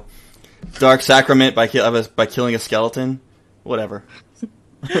dark sacrament by killing a skeleton, whatever.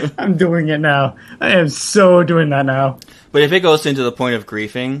 I'm doing it now. I am so doing that now. But if it goes into the point of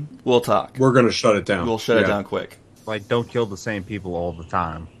griefing, we'll talk. We're going to shut it down. We'll shut it down quick. Like, don't kill the same people all the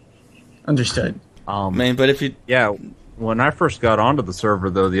time. Understood. But if you... Yeah, When I first got onto the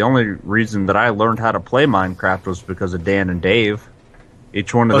server, though, the only reason that I learned how to play Minecraft was because of Dan and Dave.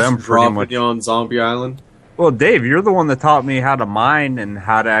 Each one of them pretty dropping much. you on Zombie Island. Well, Dave, you're the one that taught me how to mine and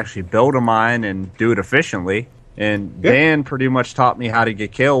how to actually build a mine and do it efficiently. And Yeah. Dan pretty much taught me how to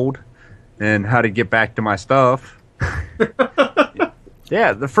get killed and how to get back to my stuff.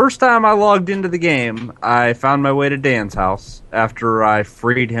 Yeah, the first time I logged into the game, I found my way to Dan's house after I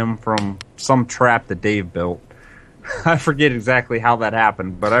freed him from some trap that Dave built. I forget exactly how that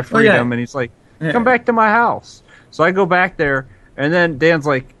happened, but I freed him, and he's like, come back to my house. So I go back there, and then Dan's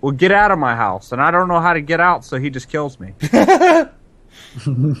like, well, get out of my house. And I don't know how to get out, so he just kills me.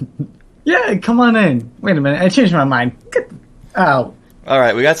 Yeah, come on in. Wait a minute, I changed my mind. Get out. All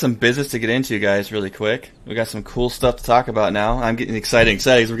right, we got some business to get into, guys, really quick. We got some cool stuff to talk about now. I'm getting excited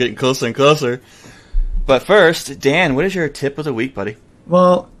because we're getting closer and closer. But first, Dan, what is your tip of the week, buddy?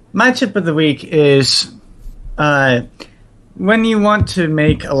 Well, my tip of the week is when you want to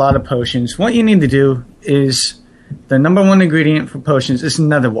make a lot of potions, what you need to do is the number one ingredient for potions is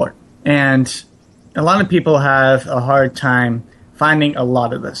nether wart. And a lot of people have a hard time finding a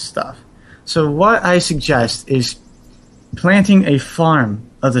lot of this stuff. So what I suggest is planting a farm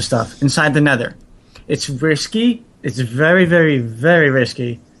of the stuff inside the nether. It's risky. It's very, very, very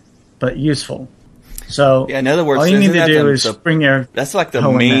risky, but useful. So Yeah, in other words, all you need isn't to that do the- is the- bring your... That's like the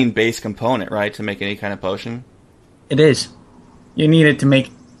hoe in main there. base component, right, to make any kind of potion? It is. You need it to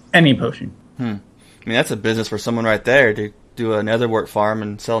make any potion. I mean, that's a business for someone right there to do a netherwort farm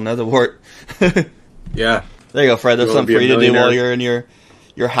and sell netherwort. Yeah. There you go, Fred. There's You wanna something for be you a to do while millionaire? you're in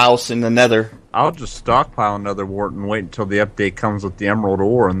your house in the nether. I'll just stockpile another wart and wait until the update comes with the emerald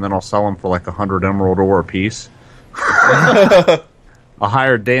ore, and then I'll sell them for like 100 emerald ore a piece. I'll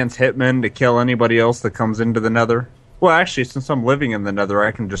hire Dan's hitmen to kill anybody else that comes into the nether. Well, actually, since I'm living in the nether,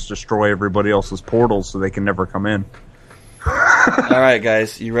 I can just destroy everybody else's portals so they can never come in. All right,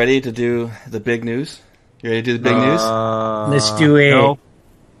 guys, you ready to do the big news? You ready to do the big news? Let's do it. No,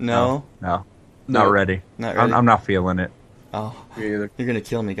 No? no, not ready. Not ready. I'm not feeling it. Oh, Me either. you're going to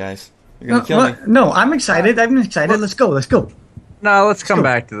kill me, guys. You're going to kill me. No, I'm excited. I'm excited. Let's go. Let's go. No, let's come go.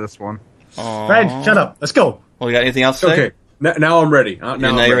 back to this one. Aw. Fred, shut up. Let's go. Well, you got anything else to say? Okay. Now I'm ready. Now Now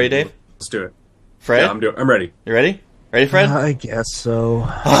I'm you're ready, Dave? Let's do it. Fred? Yeah, I'm ready. You ready? Ready, Fred? I guess so.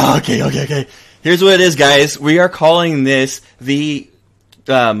 Oh, okay. Here's what it is, guys. We are calling this the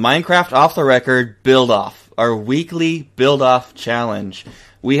Minecraft Off the Record Build-Off, our weekly Build-Off challenge.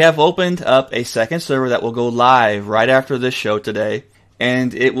 We have opened up a second server that will go live right after this show today,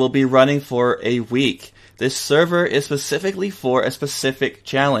 and it will be running for a week. This server is specifically for a specific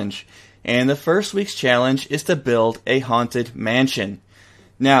challenge, and the first week's challenge is to build a haunted mansion.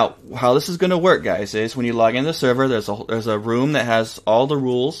 Now, how this is going to work, guys, is when you log into the server, there's a room that has all the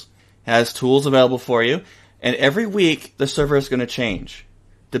rules, has tools available for you, and every week the server is going to change,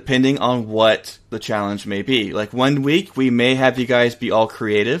 depending on what the challenge may be. Like 1 week, we may have you guys be all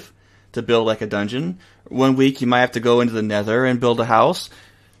creative to build like a dungeon. 1 week, you might have to go into the nether and build a house.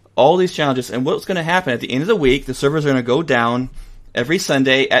 All these challenges, and what's going to happen at the end of the week, the servers are going to go down every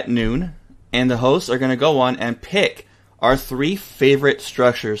Sunday at noon, and the hosts are going to go on and pick our 3 favorite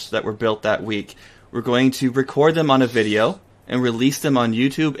structures that were built that week. We're going to record them on a video and release them on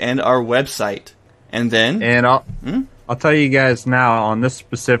YouTube and our website. And then... And I'll tell you guys now, on this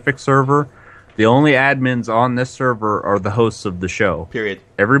specific server, the only admins on this server are the hosts of the show. Period.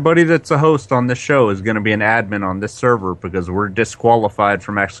 Everybody that's a host on this show is going to be an admin on this server because we're disqualified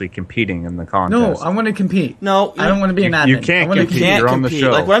from actually competing in the No, contest. I want to compete. No, I don't want to be an admin. you can't I wanna compete. You can't You're on the compete.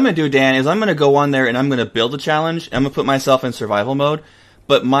 show. Like what I'm going to do, Dan, is I'm going to go on there and I'm going to build a challenge. I'm going to put myself in survival mode,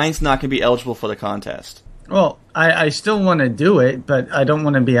 but mine's not going to be eligible for the contest. Well, I still want to do it, but I don't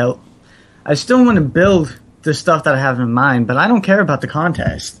want to be out. I still want to build the stuff that I have in mind, but I don't care about the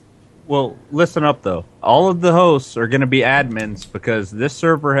contest. Well, listen up, though. All of the hosts are going to be admins because this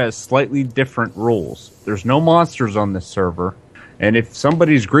server has slightly different rules. There's no monsters on this server, and if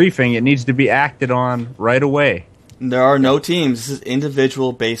somebody's griefing, it needs to be acted on right away. There are no teams. This is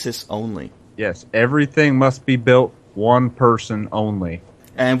individual basis only. Yes, everything must be built one person only.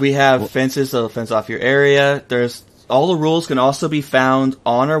 And we have fences that'll fence off your area. There's all the rules can also be found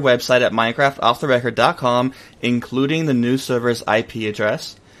on our website at minecraftofftherecord.com, including the new server's IP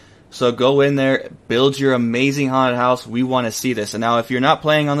address. So go in there, build your amazing haunted house. We want to see this. And now if you're not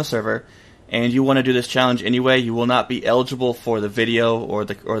playing on the server and you want to do this challenge anyway, you will not be eligible for the video or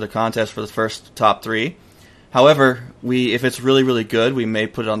the contest for the first top 3. However, if it's really, really good, we may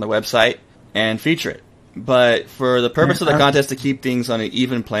put it on the website and feature it. But for the purpose of the contest to keep things on an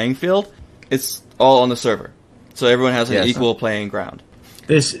even playing field, it's all on the server. So everyone has an equal playing ground.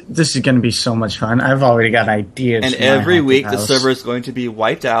 This is going to be so much fun. I've already got ideas. And for my every haunted week, the house. server is going to be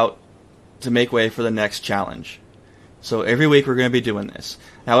wiped out to make way for the next challenge. So every week we're going to be doing this.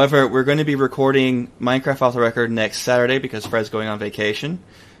 However, we're going to be recording Minecraft Off the Record next Saturday because Fred's going on vacation,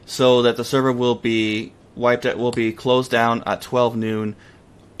 so that the server will be wiped out, will be closed down at 12 noon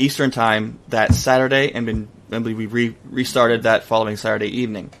Eastern time that Saturday, and we restarted that following Saturday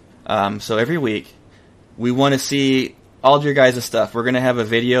evening. So every week we want to see all of your guys' stuff. We're going to have a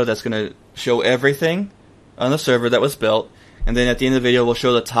video that's going to show everything on the server that was built, and then at the end of the video we'll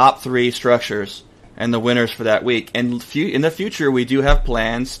show the top 3 structures and the winners for that week. And in the future we do have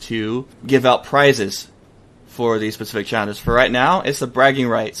plans to give out prizes for these specific challenges. For right now, it's the bragging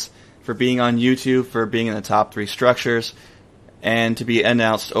rights for being on YouTube, for being in the top 3 structures, and to be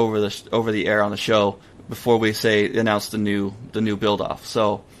announced over the air on the show before we announce the new build off.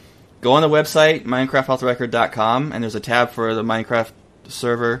 So go on the website, MinecraftOffTheRecord.com, and there's a tab for the Minecraft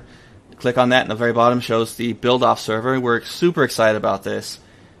server. Click on that, and the very bottom shows the build-off server. We're super excited about this.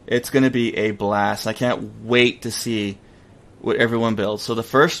 It's going to be a blast. I can't wait to see what everyone builds. So the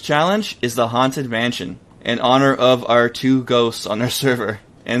first challenge is the Haunted Mansion, in honor of our 2 ghosts on our server.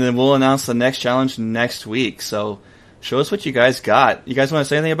 And then we'll announce the next challenge next week. So show us what you guys got. You guys want to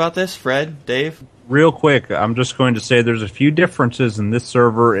say anything about this? Fred? Dave? Real quick, I'm just going to say there's a few differences in this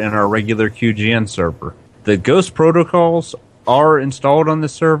server and our regular QGN server. The ghost protocols are installed on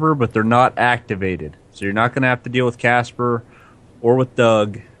this server, but they're not activated. So you're not going to have to deal with Casper or with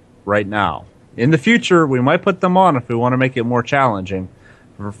Doug right now. In the future, we might put them on if we want to make it more challenging.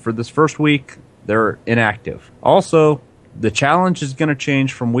 For this first week, they're inactive. Also, the challenge is going to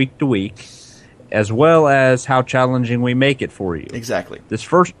change from week to week, as well as how challenging we make it for you. Exactly. This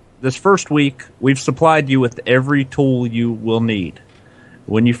first week, we've supplied you with every tool you will need.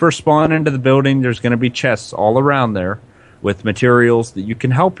 When you first spawn into the building, there's going to be chests all around there with materials that you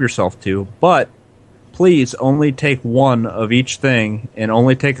can help yourself to, but please only take one of each thing and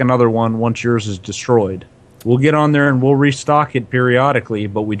only take another one once yours is destroyed. We'll get on there and we'll restock it periodically,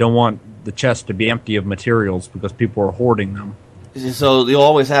 but we don't want the chest to be empty of materials because people are hoarding them. So you'll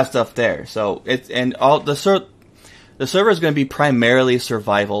always have stuff there. So the server is going to be primarily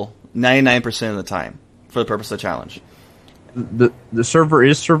survival 99% of the time for the purpose of the challenge. The server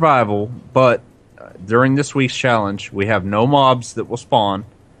is survival, but during this week's challenge, we have no mobs that will spawn.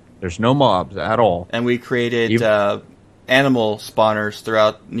 There's no mobs at all. And we created animal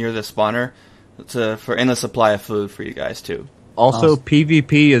spawners near the spawner for endless supply of food for you guys too. Also,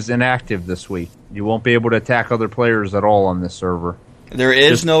 PvP is inactive this week. You won't be able to attack other players at all on this server. There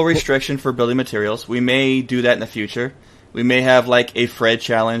is no restriction for building materials. We may do that in the future. We may have like a Fred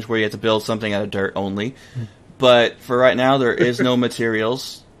challenge where you have to build something out of dirt only. But for right now, there is no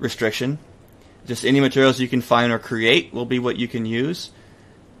materials restriction. Just any materials you can find or create will be what you can use.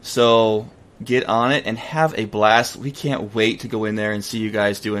 So get on it and have a blast. We can't wait to go in there and see you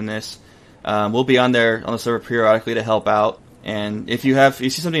guys doing this. We'll be on there on the server periodically to help out. And if you see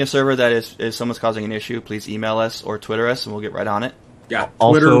something in a server that is someone's causing an issue, please email us or Twitter us, and we'll get right on it. Yeah,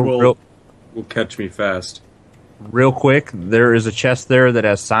 Twitter also, will catch me fast. Real quick, there is a chest there that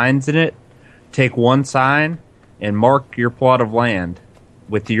has signs in it. Take one sign and mark your plot of land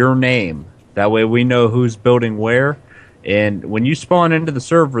with your name. That way we know who's building where. And when you spawn into the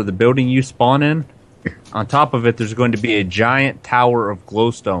server, the building you spawn in, on top of it there's going to be a giant tower of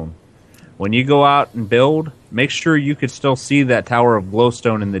glowstone. When you go out and build, make sure you could still see that tower of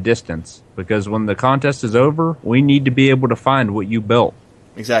glowstone in the distance. Because when the contest is over, we need to be able to find what you built.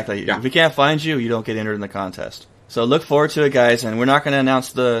 Exactly. Yeah. If we can't find you, you don't get entered in the contest. So look forward to it, guys. And we're not going to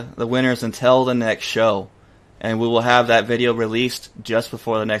announce the winners until the next show. And we will have that video released just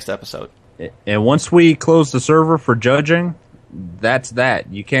before the next episode. And once we close the server for judging, that's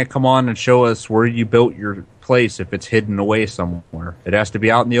that. You can't come on and show us where you built your place if it's hidden away somewhere. It has to be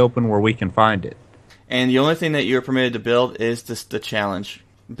out in the open where we can find it. And the only thing that you're permitted to build is the challenge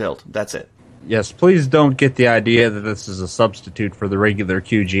build. That's it. Yes, please don't get the idea that this is a substitute for the regular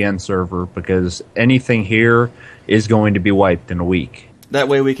QGN server, because anything here is going to be wiped in a week. That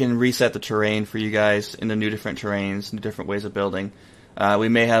way we can reset the terrain for you guys into new different terrains, new different ways of building. We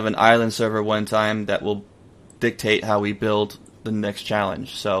may have an island server one time that will dictate how we build the next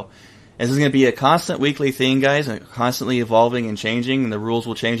challenge. So this is going to be a constant weekly thing, guys, and constantly evolving and changing, and the rules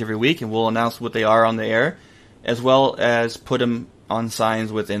will change every week, and we'll announce what they are on the air, as well as put them on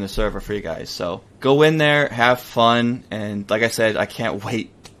signs within the server for you guys. So go in there, have fun, and like I said, I can't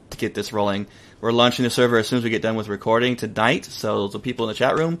wait to get this rolling. We're launching the server as soon as we get done with recording tonight, so the people in the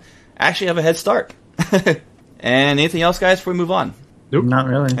chat room actually have a head start. And anything else, guys, before we move on? Nope. Not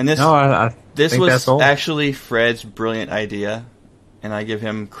really. And this No, I this think was that's all. actually Fred's brilliant idea and I give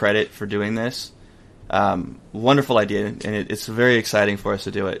him credit for doing this. Wonderful idea, and it's very exciting for us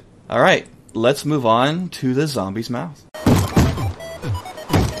to do it. All right, let's move on to the zombie's mouth.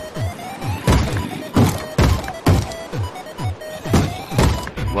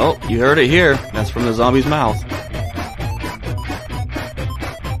 Well, you heard it here. That's from the zombie's mouth.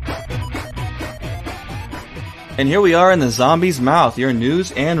 And here we are in the zombie's mouth, your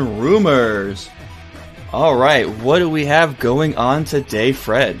news and rumors. All right, what do we have going on today,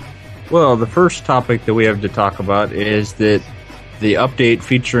 Fred? Well, the first topic that we have to talk about is that the update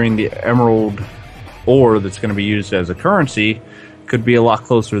featuring the emerald ore that's going to be used as a currency could be a lot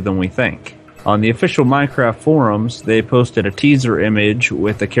closer than we think. On the official Minecraft forums, they posted a teaser image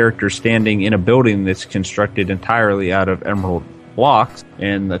with a character standing in a building that's constructed entirely out of emerald blocks,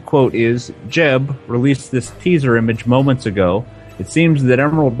 and the quote is, "Jeb released this teaser image moments ago. It seems that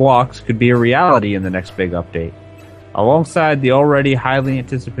emerald blocks could be a reality in the next big update. Alongside the already highly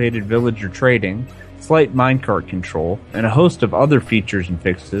anticipated villager trading, slight minecart control, and a host of other features and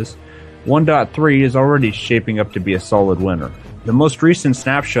fixes, 1.3 is already shaping up to be a solid winner. The most recent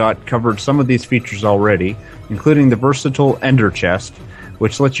snapshot covered some of these features already, including the versatile Ender Chest,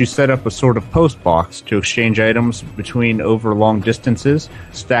 which lets you set up a sort of post box to exchange items between over long distances,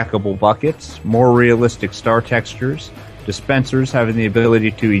 stackable buckets, more realistic star textures, dispensers having the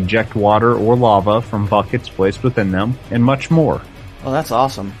ability to eject water or lava from buckets placed within them, and much more." Oh, that's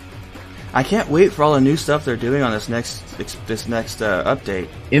awesome. I can't wait for all the new stuff they're doing on this next update.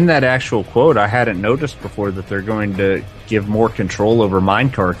 In that actual quote, I hadn't noticed before that they're going to give more control over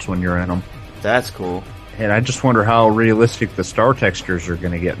minecarts when you're in them. That's cool. And I just wonder how realistic the star textures are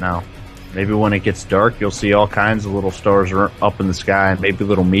going to get now. Maybe when it gets dark, you'll see all kinds of little stars up in the sky and maybe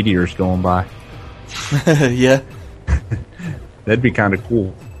little meteors going by. Yeah. That'd be kind of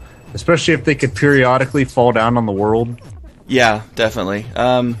cool. Especially if they could periodically fall down on the world. Yeah, definitely.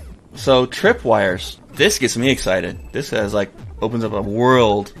 So tripwires. This gets me excited. This has opens up a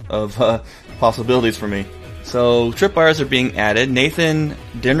world of possibilities for me. So tripwires are being added. Nathan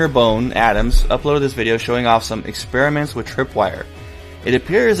Dinnerbone Adams uploaded this video showing off some experiments with tripwire. It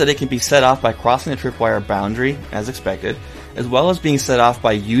appears that it can be set off by crossing the tripwire boundary, as expected, as well as being set off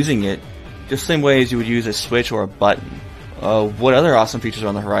by using it just the same way as you would use a switch or a button. What other awesome features are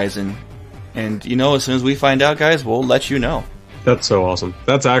on the horizon? And as soon as we find out, guys, we'll let you know. That's so awesome.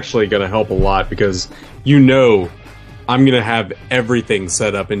 That's actually going to help a lot because I'm going to have everything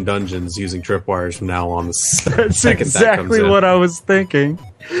set up in dungeons using tripwires from now on. That's exactly what I was thinking.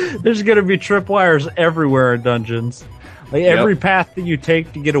 There's going to be tripwires everywhere in dungeons. Every path that you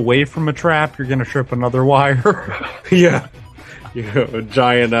take to get away from a trap, you're going to trip another wire. Yeah. A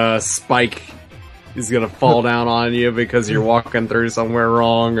giant spike is going to fall down on you because you're walking through somewhere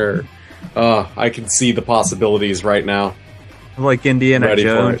wrong. Or I can see the possibilities right now. Like Indiana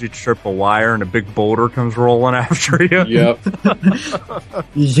Jones, you trip a wire and a big boulder comes rolling after you. Yep.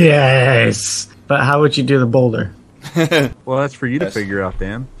 Yes. But how would you do the boulder? Well, that's for you to figure out,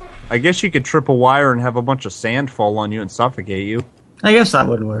 Dan. I guess you could trip a wire and have a bunch of sand fall on you and suffocate you. I guess that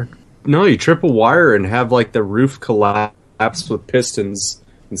would work. No, you trip a wire and have the roof collapse with pistons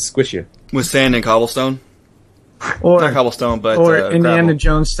and squish you. With sand and cobblestone? Or not cobblestone, but or Indiana gravel.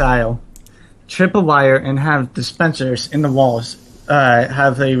 Jones style. Trip a wire and have dispensers in the walls.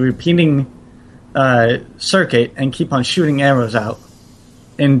 Have a repeating circuit and keep on shooting arrows out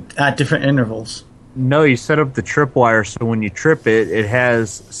at different intervals. No, you set up the tripwire so when you trip it, it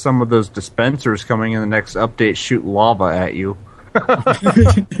has some of those dispensers coming in the next update shoot lava at you.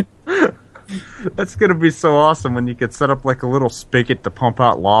 That's going to be so awesome when you could set up a little spigot to pump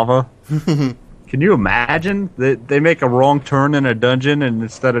out lava. Can you imagine that they make a wrong turn in a dungeon and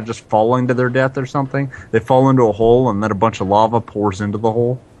instead of just falling to their death or something, they fall into a hole and then a bunch of lava pours into the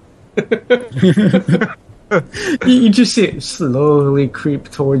hole? You just see it slowly creep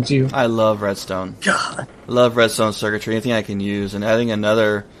towards you. I love redstone. God. Love redstone circuitry. Anything I can use. And adding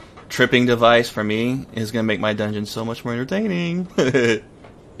another tripping device for me is going to make my dungeon so much more entertaining.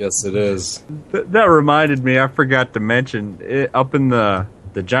 Yes, it is. That reminded me, I forgot to mention, up in the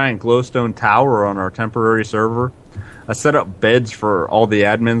giant glowstone tower on our temporary server, I set up beds for all the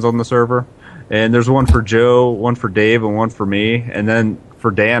admins on the server. And there's one for Joe, one for Dave, and one for me. And then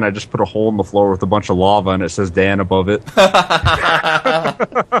for Dan, I just put a hole in the floor with a bunch of lava, and it says Dan above it.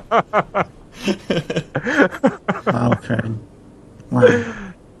 Okay.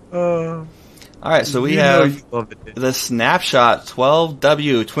 Wow. All right, so we have the Snapshot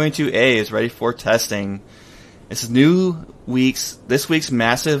 12W22A is ready for testing. This week's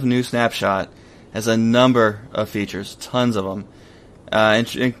massive new snapshot has a number of features, tons of them.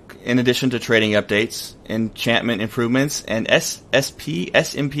 In addition to trading updates, enchantment improvements, and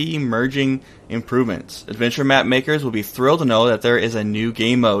SMP merging improvements. Adventure map makers will be thrilled to know that there is a new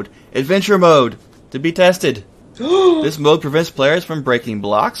game mode, Adventure Mode, to be tested. This mode prevents players from breaking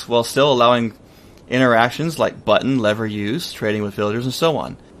blocks while still allowing interactions like button, lever use, trading with villagers, and so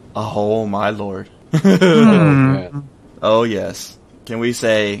on. Oh my lord. man. Oh yes. Can we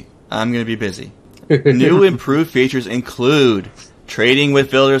say, I'm going to be busy. New improved features include trading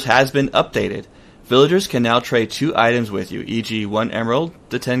with villagers has been updated. Villagers can now trade 2 items with you, e.g. 1 emerald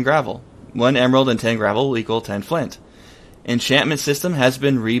to 10 gravel. 1 emerald and 10 gravel will equal 10 flint. Enchantment system has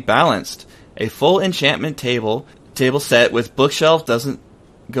been rebalanced. A full enchantment table set with bookshelf doesn't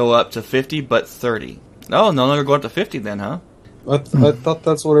go up to 50 but 30. Oh, no longer go up to 50 then, huh? I thought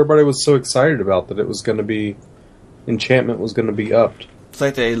that's what everybody was so excited about, that it was going to be... Enchantment was going to be upped. It's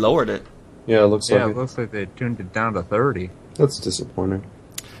like they lowered it. Yeah, it looks Yeah, like it looks like they tuned it down to 30. That's disappointing.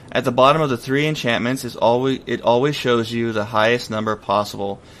 At the bottom of the 3 enchantments, it always shows you the highest number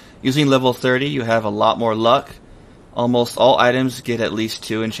possible. Using level 30, you have a lot more luck. Almost all items get at least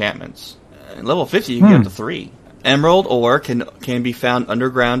 2 enchantments. At level 50, you can get up to 3. Emerald ore can be found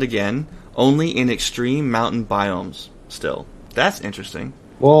underground again, only in extreme mountain biomes still. That's interesting.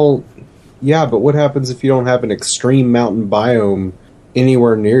 Well, yeah, but what happens if you don't have an extreme mountain biome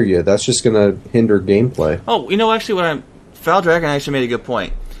anywhere near you? That's just going to hinder gameplay. Oh, actually, Foul Dragon actually made a good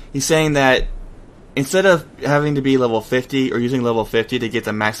point. He's saying that instead of having to be level 50 or using level 50 to get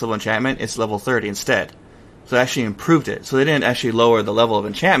the max level enchantment, it's level 30 instead. So they actually improved it. So they didn't actually lower the level of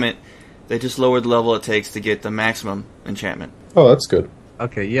enchantment. They just lowered the level it takes to get the maximum enchantment. Oh, that's good.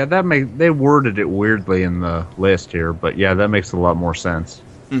 Okay, yeah, they worded it weirdly in the list here, but yeah, that makes a lot more sense.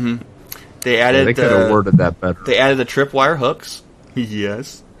 Mm-hmm. They could have worded that better. They added the tripwire hooks.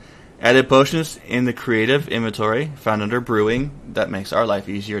 Yes. Added potions in the creative inventory, found under brewing. That makes our life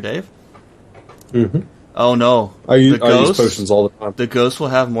easier, Dave. Mm-hmm. Oh no. I use potions all the time. The ghosts will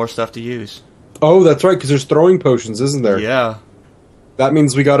have more stuff to use. Oh, that's right, because there's throwing potions, isn't there? Yeah. That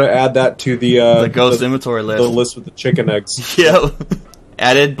means we got to add that to the ghost inventory list. The list with the chicken eggs. Yeah.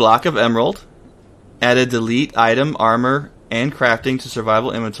 Added block of emerald. Added delete item, armor, and crafting to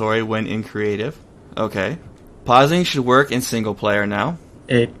survival inventory when in creative. Okay. Pausing should work in single player now.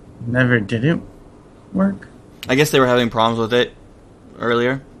 It never didn't work. I guess they were having problems with it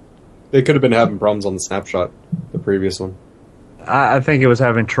earlier. They could have been having problems on the snapshot, the previous one. I think it was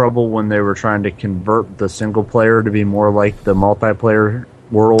having trouble when they were trying to convert the single player to be more like the multiplayer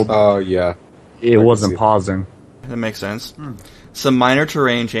world. Oh, yeah. It wasn't pausing. That makes sense. Some minor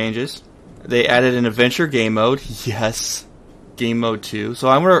terrain changes. They added an adventure game mode. Yes. Game mode 2. So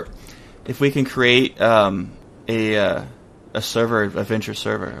I wonder if we can create a server, adventure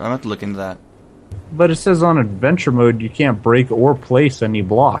server. I'm going to have to look into that. But it says on adventure mode you can't break or place any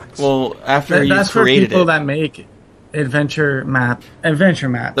blocks. Well, after you that's created for people it, that make adventure maps.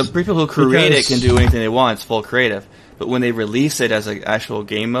 the people who create it can do anything they want. It's full creative. But when they release it as an actual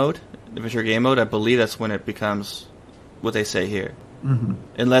game mode, adventure game mode, I believe that's when it becomes what they say here. Mm-hmm.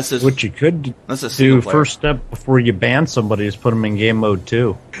 Unless it's what you could unless it's do single player. first step before you ban somebody is put them in game mode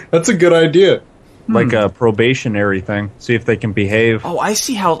too. That's a good idea. Like a probationary thing. See if they can behave. Oh, I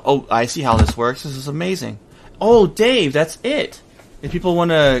see how this works. This is amazing. Oh, Dave, that's it. If people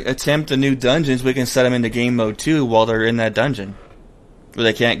want to attempt the new dungeons, we can set them into game mode 2 while they're in that dungeon. Where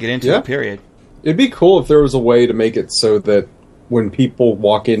they can't get into it, period. It'd be cool if there was a way to make it so that when people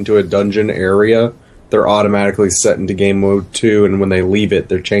walk into a dungeon area, they're automatically set into game mode 2, and when they leave it,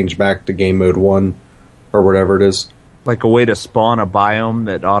 they're changed back to game mode 1, or whatever it is. Like a way to spawn a biome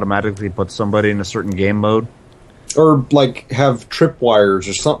that automatically puts somebody in a certain game mode. Or, like, have tripwires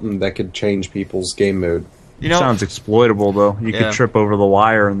or something that could change people's game mode. Sounds exploitable, though. You could trip over the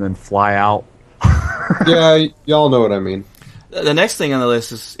wire and then fly out. Yeah, y'all know what I mean. The next thing on the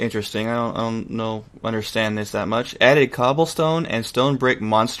list is interesting. I don't understand this that much. Added cobblestone and stone brick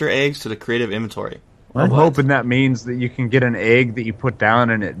monster eggs to the creative inventory. I'm hoping that means that you can get an egg that you put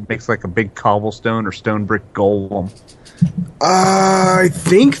down and it makes like a big cobblestone or stone brick golem. I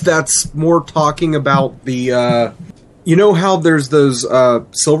think that's more talking about the... you know how there's those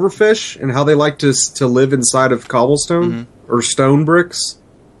silverfish and how they like to live inside of cobblestone or stone bricks?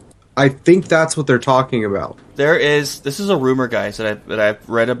 I think that's what they're talking about. This is a rumor, guys, that I've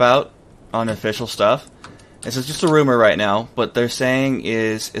read about on official stuff. This is just a rumor right now, but they're saying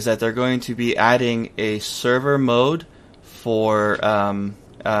is that they're going to be adding a server mode for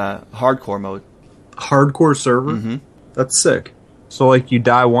hardcore mode. Hardcore server? Mm-hmm. That's sick. So, like, you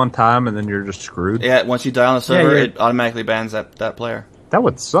die one time and then you're just screwed? Yeah, once you die on the server, it automatically bans that player. That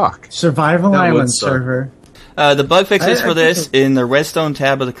would suck. Survival That would Island suck. server. The bug fixes I for this, think in the redstone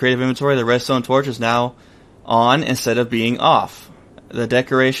tab of the creative inventory, the redstone torch is now on instead of being off. The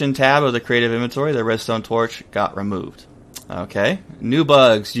decoration tab of the creative inventory, the redstone torch got removed. Okay. New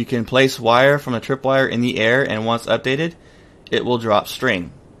bugs. You can place wire from a tripwire in the air, and once updated, it will drop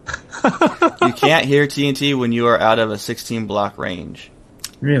string. You can't hear TNT when you are out of a 16 block range.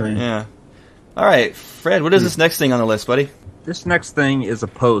 Really? Yeah. Alright, Fred, what is this next thing on the list, buddy? This next thing is a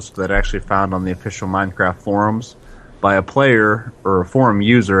post that I actually found on the official Minecraft forums by a player, or a forum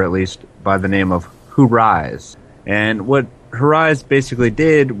user at least, by the name of Hoorize. And what Hoorize basically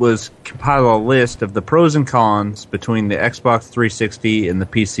did was compile a list of the pros and cons between the Xbox 360 and the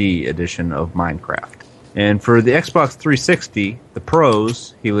PC edition of Minecraft. And for the Xbox 360, the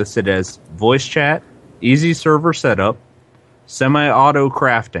pros he listed as voice chat, easy server setup, semi-auto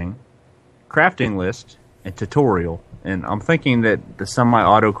crafting, crafting list, and tutorial. And I'm thinking that the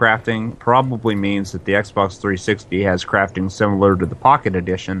semi-auto crafting probably means that the Xbox 360 has crafting similar to the Pocket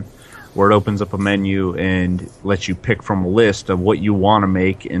Edition, where it opens up a menu and lets you pick from a list of what you want to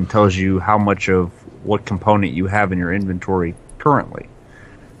make and tells you how much of what component you have in your inventory currently,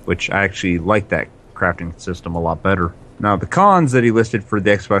 which I actually like that crafting system a lot better. Now, the cons that he listed for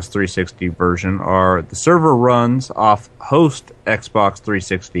the Xbox 360 version are the server runs off host Xbox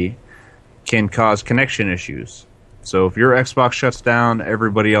 360 can cause connection issues. So if your Xbox shuts down,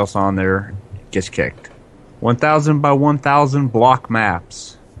 everybody else on there gets kicked. 1,000 by 1,000 block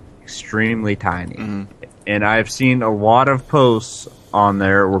maps. Extremely tiny. Mm-hmm. And I've seen a lot of posts on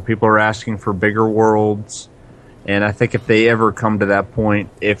there where people are asking for bigger worlds. And I think if they ever come to that point,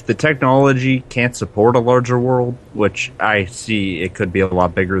 if the technology can't support a larger world, which I see it could be a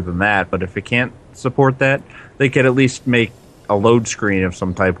lot bigger than that, but if it can't support that, they could at least make a load screen of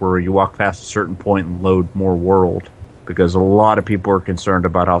some type where you walk past a certain point and load more world. Because a lot of people are concerned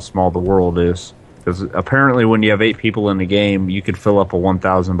about how small the world is. Because apparently when you have 8 people in the game, you could fill up a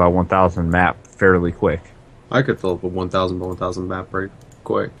 1,000 by 1,000 map fairly quick. I could fill up a 1,000 by 1,000 map right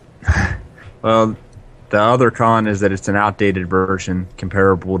quick. Well, the other con is that it's an outdated version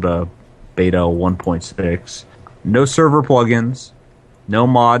comparable to Beta 1.6. No server plugins, no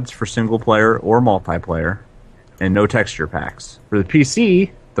mods for single player or multiplayer, and no texture packs. For the PC,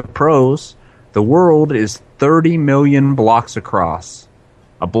 the pros, the world is 30 million blocks across.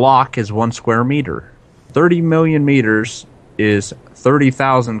 A block is 1 square meter. 30 million meters is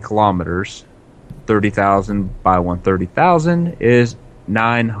 30,000 kilometers. 30,000 by 130,000 is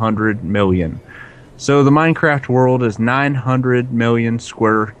 900 million. So the Minecraft world is 900 million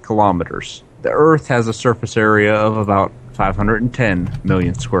square kilometers. The Earth has a surface area of about 510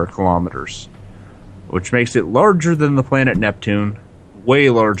 million square kilometers, which makes it larger than the planet Neptune, way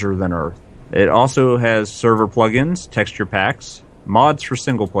larger than Earth. It also has server plugins, texture packs, mods for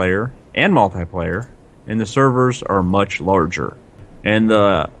single player and multiplayer, and the servers are much larger. And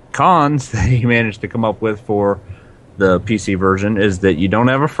the cons that he managed to come up with for the PC version is that you don't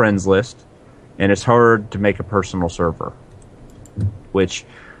have a friends list, and it's hard to make a personal server. Which,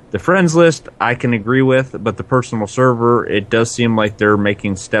 the friends list I can agree with, but the personal server, it does seem like they're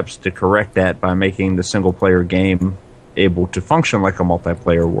making steps to correct that by making the single player game able to function like a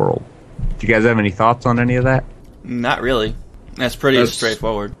multiplayer world. Do you guys have any thoughts on any of that? Not really. That's pretty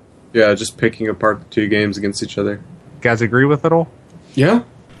straightforward. Yeah, just picking apart the two games against each other. You guys agree with it all? Yeah.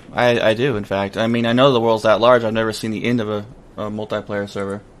 I do, in fact. I mean, I know the world's that large. I've never seen the end of a multiplayer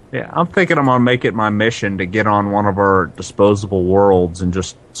server. Yeah, I'm thinking I'm going to make it my mission to get on one of our disposable worlds and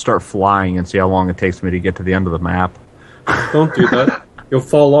just start flying and see how long it takes me to get to the end of the map. Don't do that. You'll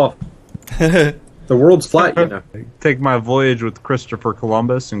fall off. The world's flat, you know. Take my voyage with Christopher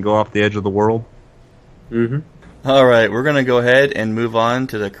Columbus and go off the edge of the world. Mm-hmm. All right, we're going to go ahead and move on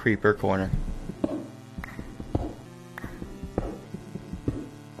to the Creeper Corner.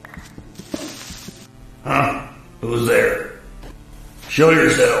 Huh? Who's there? Show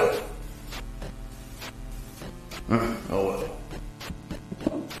yourself. Oh well.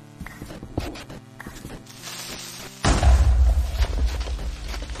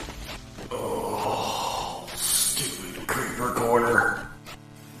 Oh, stupid Creeper Corner.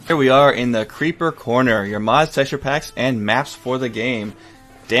 Here we are in the Creeper Corner, your mods, texture packs, and maps for the game.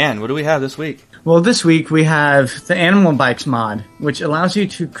 Dan, what do we have this week? Well, this week we have the Animal Bikes mod, which allows you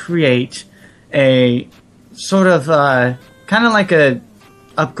to create a sort of kind of like a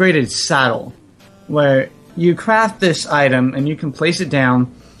upgraded saddle, where you craft this item and you can place it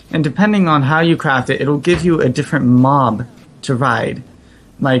down, and depending on how you craft it, it'll give you a different mob to ride.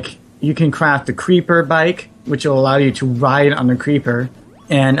 Like, you can craft the Creeper Bike, which will allow you to ride on the Creeper,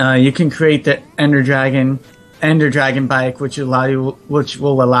 and you can create the Ender Dragon Bike, which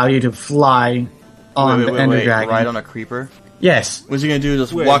will allow you to fly on the Ender wait, Dragon. ride on a creeper? Yes. What's he gonna do?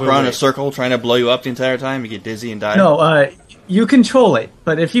 Just Wait, walk wait, around in a wait. circle trying to blow you up the entire time? You get dizzy and die? No, you control it,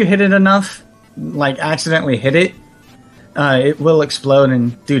 but if you hit it enough, like accidentally hit it, it will explode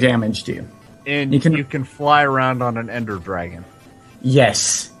and do damage to you. And You you can- can fly around on an ender dragon.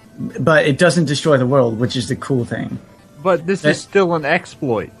 Yes, but it doesn't destroy the world, which is the cool thing. But this is still an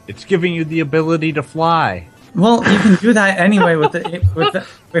exploit. It's giving you the ability to fly. Well, you can do that anyway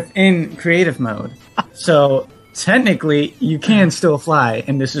within creative mode. So technically, you can still fly,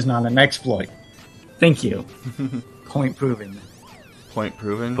 and this is not an exploit. Thank you. Point proven. Point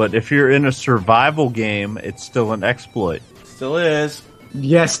proven. But if you're in a survival game, it's still an exploit. Still is.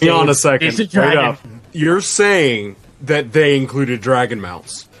 Yes, Hang on a Dave, second. it's a Wait dragon. up. You're saying that they included dragon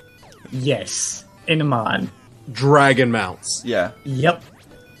mounts. Yes, in a mod. Dragon mounts. Yeah. Yep.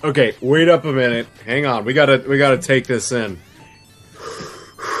 Okay, wait up a minute. Hang on. We gotta take this in.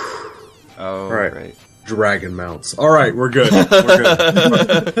 Oh, Right. right. Dragon mounts. All right, we're good.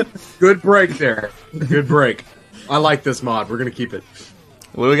 We're good. Good break there. Good break. I like this mod. We're gonna keep it.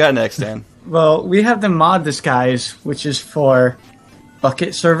 What do we got next, Dan? Well, we have the mod disguise, which is for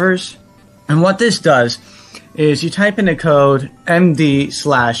bucket servers. And what this does is you type in the code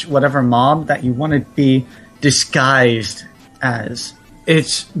MD/ whatever mob that you want to be disguised as.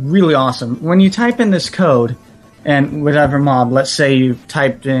 It's really awesome. When you type in this code and whatever mob, let's say you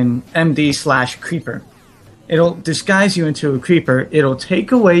typed in MD/ creeper, it'll disguise you into a creeper. It'll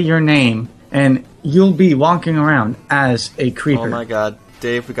take away your name and you'll be walking around as a creeper. Oh my god.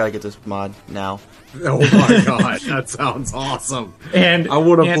 Dave, we gotta get this mod now. Oh my god, that sounds awesome. And I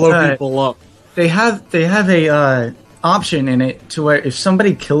want to and, blow people up. They have a option in it to where if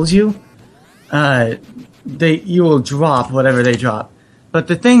somebody kills you, you will drop whatever they drop. But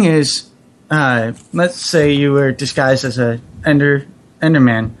the thing is, let's say you were disguised as a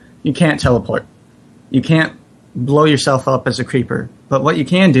Enderman, you can't teleport. You can't blow yourself up as a creeper. But what you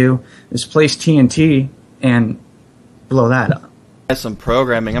can do is place TNT and blow that up. That's some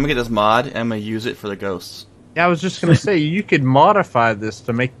programming. I'm gonna get this mod and I'm gonna use it for the ghosts. Yeah, I was just going to say, you could modify this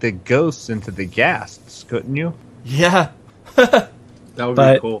to make the ghosts into the ghasts, couldn't you? Yeah. That would be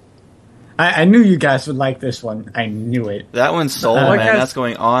But- cool. I knew you guys would like this one. I knew it. That one's sold, Like man. I- That's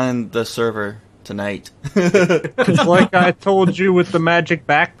going on the server tonight. It's like I told you with the magic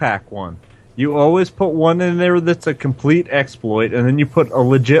backpack one. You always put one in there that's a complete exploit, and then you put a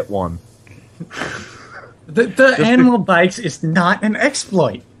legit one. The animal bikes is not an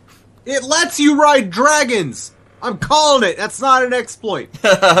exploit. It lets you ride dragons. I'm calling it. That's not an exploit.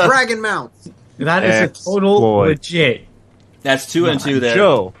 Dragon mounts. That is a total Exploit. legit. That's 2 and 2 there.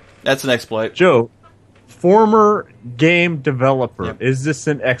 Joe, That's an exploit. former game developer, Yep. is this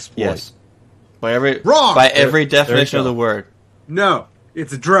an exploit? Yes. By every Wrong. definition of go. the word. No,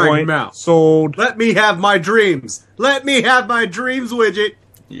 it's a dragon Point mount. sold. Let me have my dreams. Let me have my dreams, widget.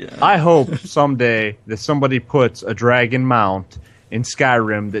 Yeah. I hope someday that somebody puts a dragon mount in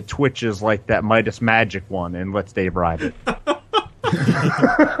Skyrim that twitches like that Midas Magic one and lets Dave ride it.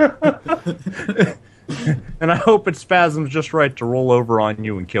 And I hope it spasms just right to roll over on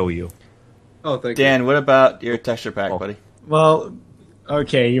you and kill you. Oh, thank you. Dan, what about your texture pack, Oh. buddy? Well,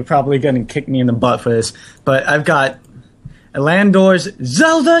 okay, you're probably going to kick me in the butt for this, but I've got Landor's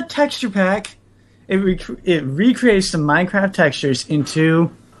Zelda texture pack. It recreates the Minecraft textures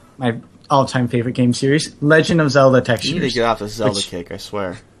into my all-time favorite game series, Legend of Zelda You need textures. to get off the Zelda Which- kick, I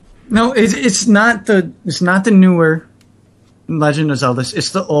swear. No, it's not the newer Legend of Zeldas.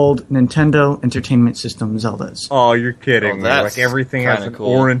 It's the old Nintendo Entertainment System Zeldas. Oh, you're kidding Oh, me. that's Like everything has kinda an cool.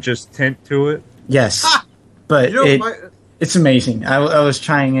 orangish tint to it. Yes, but You know, it's amazing. I was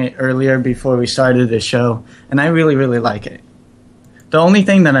trying it earlier before we started the show, and I really, really like it. The only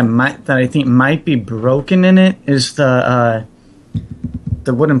thing that I think might be broken in it is the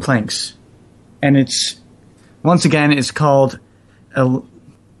wooden planks, and it's once again it's called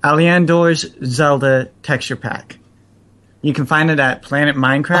Aliandor's Zelda Texture Pack. You can find it at Planet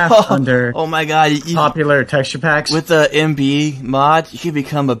Minecraft under Oh my god, popular texture packs. with the MB mod, you can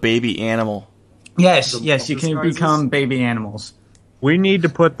become a baby animal. yes, you can disguises? become baby animals. We need to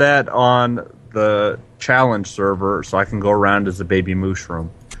put that on the challenge server so I can go around as a baby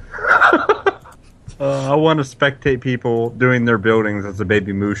mushroom. I want to spectate people doing their buildings as a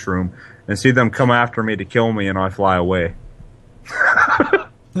baby mushroom and see them come after me to kill me and I fly away.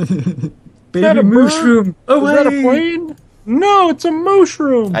 Baby mushroom. Is that a plane? No, it's a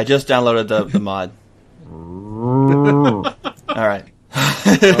mushroom. I just downloaded the mod. Alright.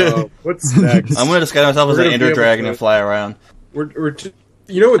 what's next? I'm gonna disguise myself as We're an gonna be Ender able Dragon to- and fly around.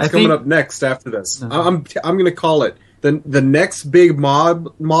 You know what's I coming think- up next after this? I'm going to call it the next big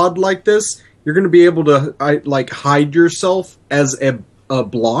mod like this you're going to be able to hide yourself as a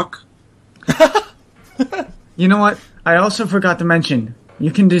block. You know what? I also forgot to mention,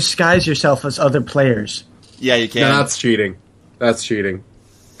 you can disguise yourself as other players. Yeah, you can. No, that's cheating. That's cheating.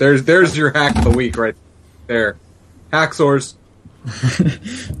 There's your hack of the week right there. Hacksaws.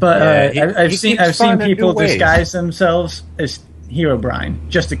 But Yeah, I've he seen keeps finding people new ways. disguise themselves as Herobrine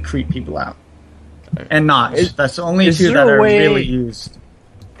just to creep people out. And Notch. That's the only is two there that a are way- really used.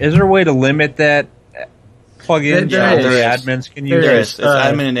 Is there a way to limit that plugin There that is. only admins can There use? There is. is. It's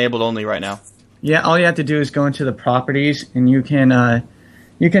admin enabled only right now. Yeah, all you have to do is go into the properties, and you can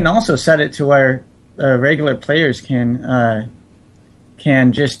also set it to where regular players can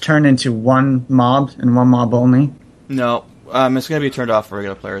just turn into one mob and one mob only. No, it's going to be turned off for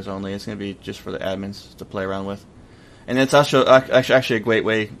regular players only. It's going to be just for the admins to play around with. And it's also actually a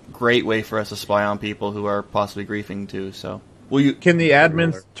great way for us to spy on people who are possibly griefing too. So, will you? Can the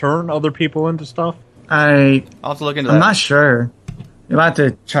admins turn other people into stuff? I'll have to look into that. I'm not sure. You'll have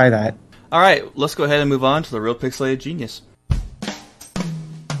to try that. All right, let's go ahead and move on to the Real Pixelated Genius.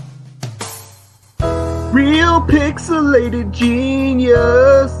 Real pixelated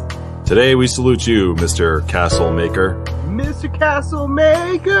genius, Today we salute you, Mr. Castle Maker. Mr. Castle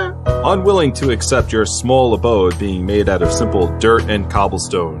Maker. Unwilling to accept your small abode being made out of simple dirt and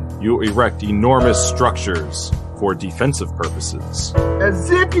cobblestone, you erect enormous structures for defensive purposes. As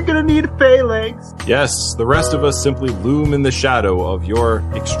if you're gonna need a phalanx. Yes, the rest of us simply loom in the shadow of your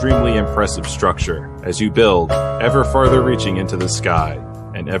extremely impressive structure as you build, ever farther reaching into the sky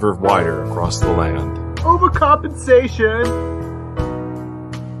and ever wider across the land. Overcompensation.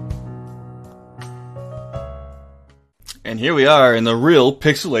 And here we are in the Real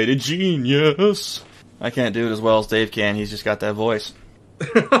Pixelated Genius. I can't do it as well as Dave can. He's just got that voice.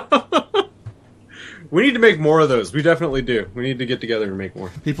 We need to make more of those. We definitely do. We need to get together and make more.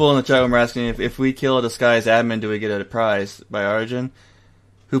 People in the chat room are asking if we kill a disguised admin, do we get a prize by Origin?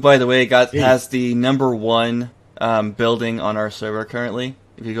 Who, by the way, has the #1 building on our server currently.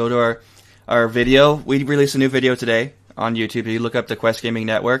 If you go to our video, we released a new video today on YouTube. If you look up the Quest Gaming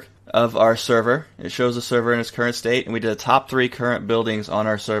Network of our server, it shows the server in its current state, and we did the top 3 current buildings on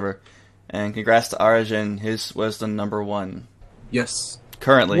our server. And congrats to Origin, his was the #1 Yes.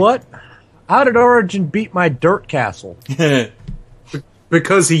 currently. What? How did Origin beat my dirt castle?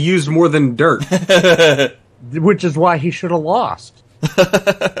 Because he used more than dirt. Which is why he should have lost.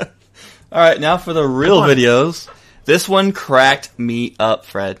 Alright, now for the real videos. This one cracked me up,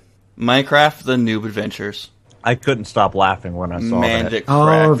 Fred. Minecraft The Noob Adventures. I couldn't stop laughing when I saw Man, that. it Oh,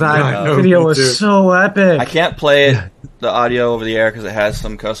 cracked me that up. know. video me was too. so epic. I can't play it, the audio over the air because it has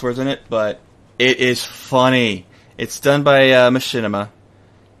some cuss words in it, but it is funny. It's done by Machinima,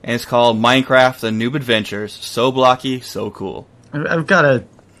 and it's called Minecraft The Noob Adventures. So blocky, so cool. I've got to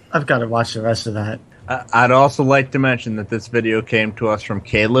watch the rest of that. I'd also like to mention that this video came to us from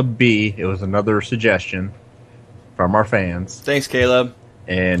Caleb B. It was another suggestion from our fans. Thanks, Caleb.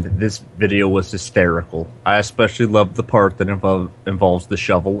 And this video was hysterical. I especially loved the part that involves the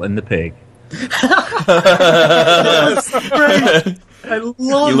shovel and the pig. I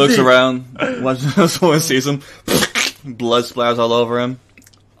love He looks around, someone sees him, blood splatters all over him.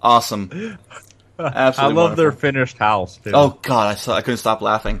 Awesome. Absolutely I love their wonderful. finished house, too. Oh god, I couldn't stop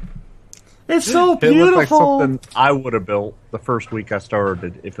laughing. It's so It looked like beautiful. something I would have built the first week I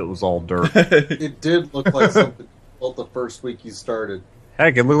started if it was all dirt. It did look like something you built the first week you started.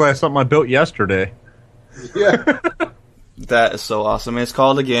 Heck, it looked like something I built yesterday. Yeah. That is so awesome. And it's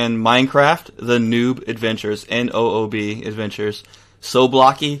called again Minecraft The Noob Adventures. Noob Adventures. So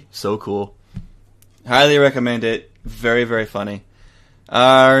blocky, so cool. Highly recommend it. Very, very funny.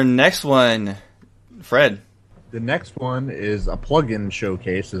 Our next one, Fred. The next one is a plugin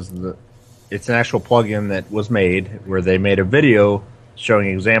showcase. It's an actual plugin that was made where they made a video showing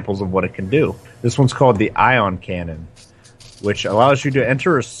examples of what it can do. This one's called the Ion Cannon, which allows you to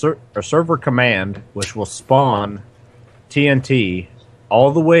enter a server command which will spawn TNT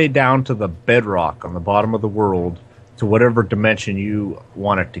all the way down to the bedrock on the bottom of the world to whatever dimension you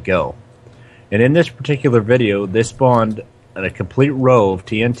want it to go. And in this particular video, they spawned a complete row of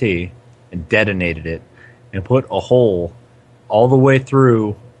TNT and detonated it and put a hole all the way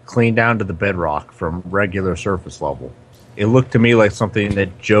through, clean down to the bedrock from regular surface level. It looked to me like something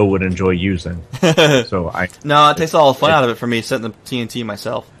that Joe would enjoy using. So No, it takes all the fun out of it for me setting the TNT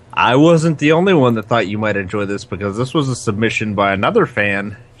myself. I wasn't the only one that thought you might enjoy this because this was a submission by another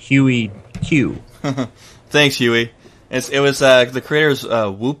fan, Huey Q. Thanks, Huey. It was the creators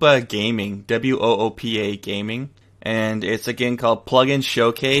Whoopa Gaming, WOOPA Gaming, and it's again called Plugin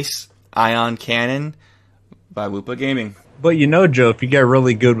Showcase Ion Cannon by Whoopa Gaming. But you know, Joe, if you get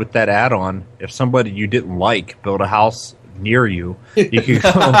really good with that add-on, if somebody you didn't like built a house near you, you could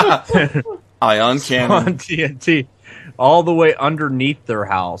go Ion on cannon. TNT all the way underneath their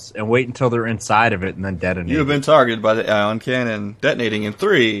house and wait until they're inside of it and then detonate. You have been targeted by the ion cannon, detonating in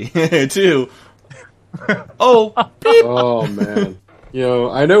 3, 2. Oh, beep. Oh man. You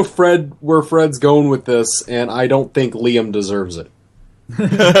know, I know where Fred's going with this, and I don't think Liam deserves it.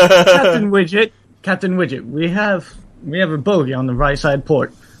 Captain Widget, we have a bogey on the right side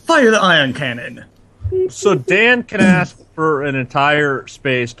port. Fire the ion cannon. So Dan can ask for an entire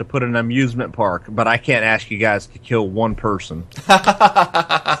space to put an amusement park, but I can't ask you guys to kill one person.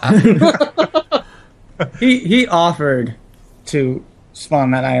 He offered to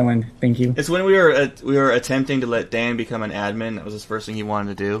spawn that island. Thank you. It's when we were attempting to let Dan become an admin. That was his first thing he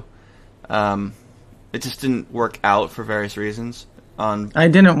wanted to do. It just didn't work out for various reasons. I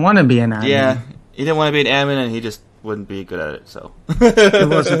didn't want to be an admin. Yeah, he didn't want to be an admin, and he just wouldn't be good at it. So It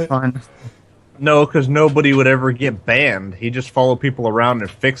wasn't fun. No, because nobody would ever get banned. He just follow people around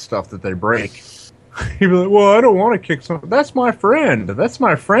and fix stuff that they break. He'd be like, well, I don't want to kick something. That's my friend. That's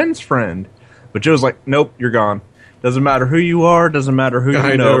my friend's friend. But Joe's like, nope, you're gone. Doesn't matter who you are. Doesn't matter who you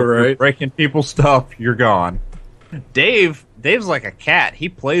I know. know, right? You're breaking people's stuff. You're gone. Dave's like a cat. He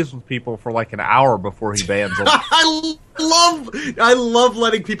plays with people for like an hour before he bans them. I love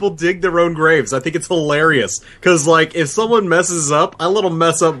letting people dig their own graves. I think it's hilarious because, like, if someone messes up, I let them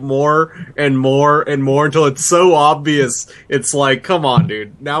mess up more and more and more until it's so obvious. It's like, come on,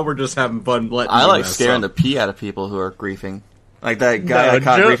 dude. Now we're just having fun. I like scaring the pee out of people who are griefing. Like that guy I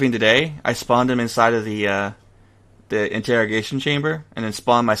caught griefing today. I spawned him inside of the interrogation chamber and then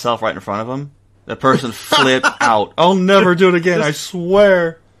spawned myself right in front of him. The person flipped out. I'll never do it again, I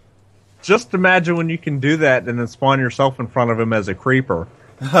swear. Just imagine when you can do that and then spawn yourself in front of him as a creeper.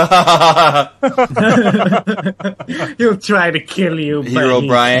 He'll try to kill you. Hero but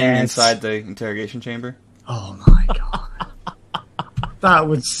Brian can't. inside the interrogation chamber. Oh my god. That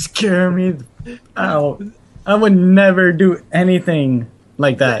would scare me out. I would never do anything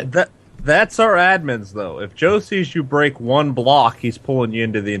like that. That's our admins, though. If Joe sees you break one block, he's pulling you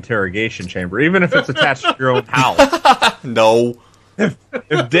into the interrogation chamber, even if it's attached to your own house. No. If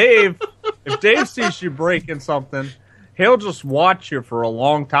Dave sees you breaking something, he'll just watch you for a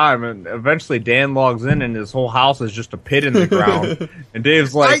long time, and eventually Dan logs in, and his whole house is just a pit in the ground. And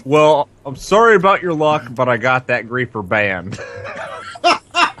Dave's like, well, I'm sorry about your luck, but I got that griefer banned.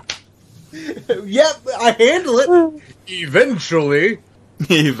 Yep, I handle it. Eventually.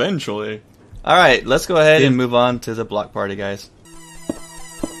 Eventually. Alright, let's go ahead and move on to the block party, guys.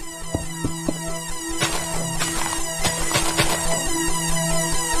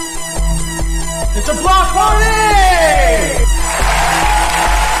 It's a block party!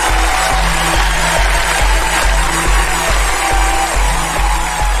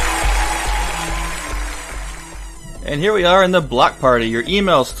 And here we are in the block party. Your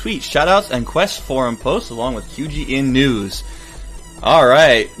emails, tweets, shoutouts, and Quest forum posts along with QGN news.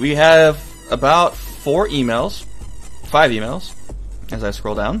 Alright, we have about 5 emails, as I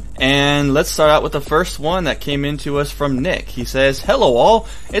scroll down. And let's start out with the first one that came in to us from Nick. He says, hello all,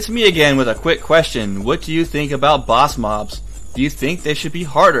 it's me again with a quick question. What do you think about boss mobs? Do you think they should be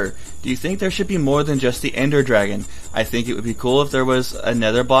harder? Do you think there should be more than just the Ender Dragon? I think it would be cool if there was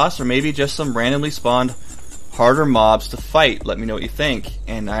another boss, or maybe just some randomly spawned harder mobs to fight. Let me know what you think.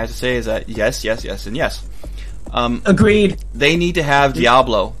 And I have to say is that yes, yes, yes, and yes. Agreed. They need to have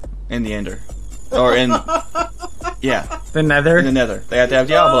Diablo in the Ender. Or in... Yeah. The Nether? In the Nether. They have to have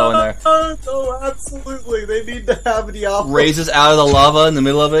Diablo in there. Oh, absolutely. They need to have Diablo. Raises out of the lava in the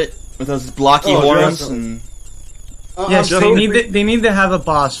middle of it with those blocky horns. And Yes, they need to have a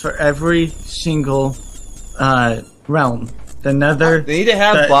boss for every single realm. The Nether. they need to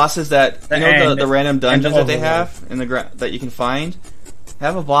have bosses that... You know the random dungeons that they overworld. have in the that you can find?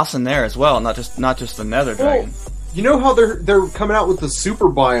 Have a boss in there as well, not just the Nether Dragon. You know how they're coming out with the super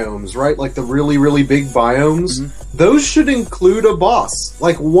biomes, right? Like the really, really big biomes? Mm-hmm. Those should include a boss.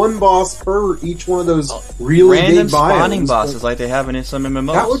 Like one boss per each one of those really Random big biomes. spawning bosses like they have in some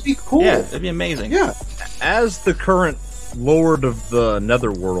MMOs. That would be cool. Yeah, that'd be amazing. Yeah. As the current Lord of the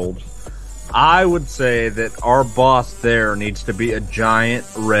Netherworld, I would say that our boss there needs to be a giant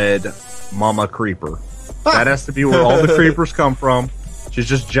red mama creeper. That has to be where all the creepers come from. She's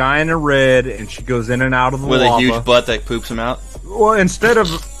just giant and red, and she goes in and out of the With lava. a huge butt that poops them out. Well, instead of...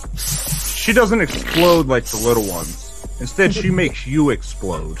 She doesn't explode like the little ones. Instead, she makes you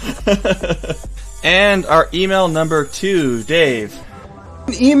explode. And our email number 2, Dave.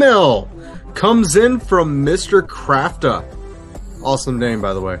 An email comes in from Mr. Crafta. Awesome name,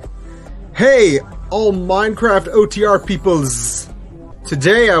 by the way. Hey, all Minecraft OTR peoples.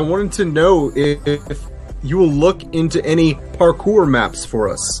 Today I wanted to know if you will look into any parkour maps for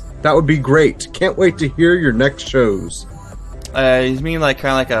us. That would be great. Can't wait to hear your next shows. You mean like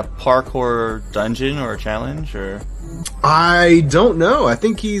kind of like a parkour dungeon or a challenge, or? I don't know. I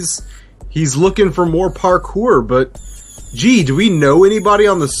think he's looking for more parkour, but gee, do we know anybody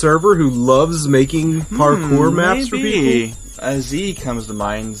on the server who loves making parkour maps for people? Z comes to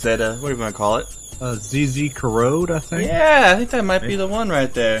mind. Zeta, what do you want to call it? ZZ Corrode, I think. Yeah, I think that might be the one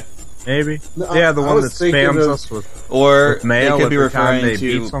right there. Maybe. No, yeah, the I one was that thinking spams of- us with. Or With mail they could be at the time referring they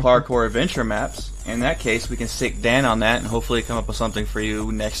to beat something? parkour adventure maps. In that case, we can stick Dan on that and hopefully come up with something for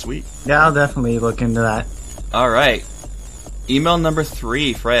you next week. Yeah, I'll definitely look into that. All right. Email number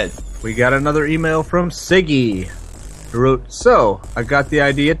 3, Fred. We got another email from Siggy, who wrote, "So, I got the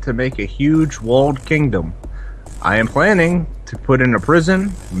idea to make a huge walled kingdom. I am planning to put in a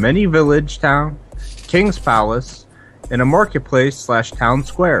prison, mini village town, king's palace, and a marketplace / town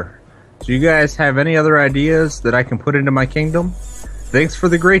square. Do you guys have any other ideas that I can put into my kingdom? Thanks for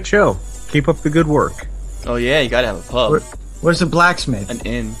the great show. Keep up the good work." Oh yeah, you gotta have a pub, Where's the blacksmith? an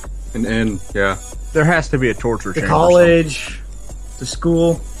inn. An inn, yeah. There has to be a torture The chamber. college, the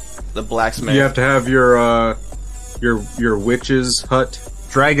school. The blacksmith, You have to have your witch's hut,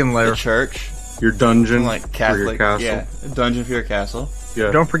 Dragon the lair. church, your dungeon, like for Catholic, your castle. yeah, a dungeon for your castle.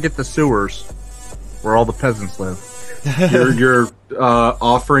 Yeah. Don't forget the sewers, where all the peasants live. Your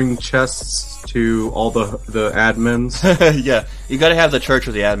offering chests to all the admins. Yeah, you gotta have the church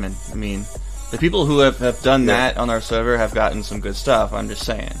or the admin. I mean, the people who have done that on our server have gotten some good stuff. I'm just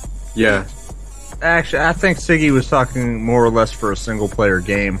saying. Yeah. Actually, I think Siggy was talking more or less for a single player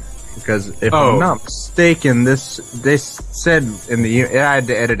game. Because if Oh. I'm not mistaken, they said in the I had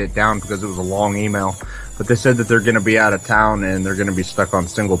to edit it down because it was a long email, but they said that they're going to be out of town and they're going to be stuck on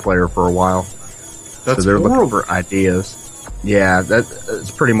single player for a while. That's so they're horrible. looking for ideas. Yeah,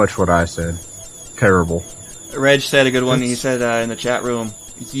 that's pretty much what I said. Terrible. Reg said a good one. He said in the chat room,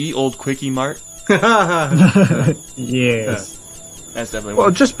 "Ye old quickie mart." Yes. That's definitely Well,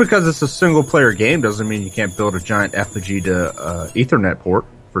 one. just because it's a single player game doesn't mean you can't build a giant effigy to Ethernet port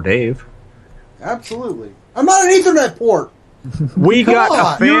for Dave. Absolutely. I'm not an Ethernet port. We got on.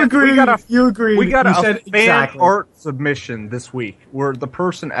 a fan. You agree. We got a You agree. We got You a said fan exactly. art submission this week where the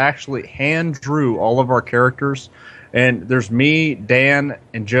person actually hand drew all of our characters, and there's me, Dan,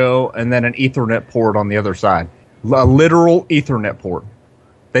 and Joe, and then an Ethernet port on the other side. A literal Ethernet port.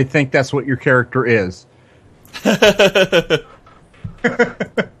 They think that's what your character is.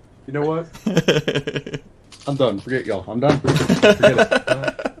 You know what? I'm done. Forget y'all. I'm done. Forget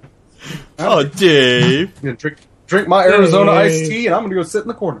it. Oh, Dave. I'm gonna drink my Arizona iced tea, and I'm gonna go sit in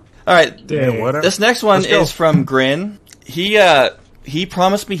the corner. All right. Dave. whatever. This next one Let's go. is from Grin. He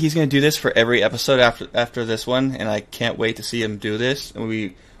promised me he's going to do this for every episode after this one, and I can't wait to see him do this. And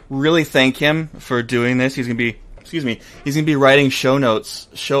we really thank him for doing this. He's going to be, he's going to be writing show notes,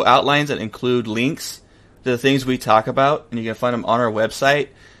 show outlines that include links to the things we talk about, and you can find them on our website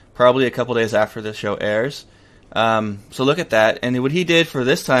probably a couple days after the show airs. So look at that. And what he did for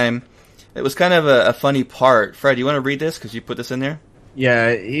this time, it was kind of a funny part. Fred, you want to read this because you put this in there?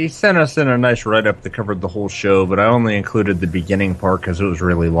 Yeah, he sent us in a nice write-up that covered the whole show, but I only included the beginning part because it was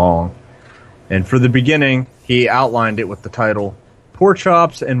really long. And for the beginning, he outlined it with the title, Pork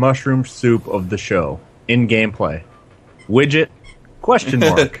Chops and Mushroom Soup of the Show, in gameplay. Widget, question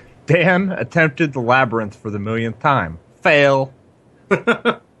mark. Dan attempted the labyrinth for the millionth time. Fail.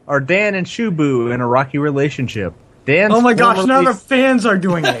 Are Dan and Shubu in a rocky relationship? Dan's Oh my gosh, now formerly- the fans are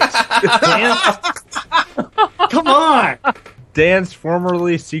doing it. Come on. Dan's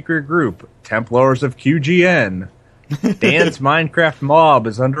formerly secret group, Templars of QGN. Dan's Minecraft mob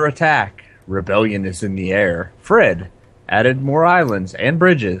is under attack. Rebellion is in the air. Fred added more islands and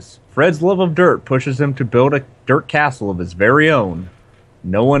bridges. Fred's love of dirt pushes him to build a dirt castle of his very own.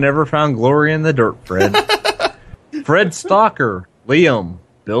 No one ever found glory in the dirt, Fred. Fred's stalker, Liam,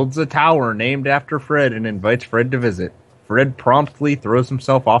 builds a tower named after Fred and invites Fred to visit. Fred promptly throws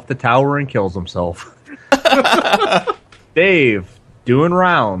himself off the tower and kills himself. Dave, doing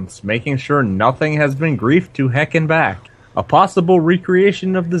rounds, making sure nothing has been griefed to heck and back. A possible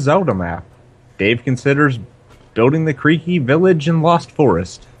recreation of the Zelda map. Dave considers building the creaky village in Lost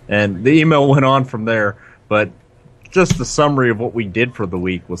Forest. And the email went on from there, but just the summary of what we did for the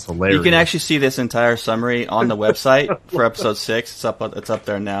week was hilarious. You can actually see this entire summary on the website for episode 6. It's up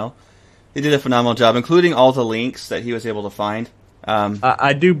there now. He did a phenomenal job, including all the links that he was able to find.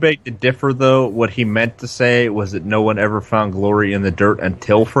 I do beg to differ, though. What he meant to say was that no one ever found glory in the dirt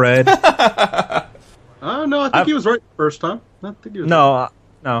until Fred. No, I think he was right the first time. I think he was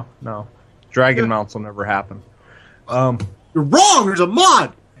No. Dragon mounts will never happen. You're wrong. There's a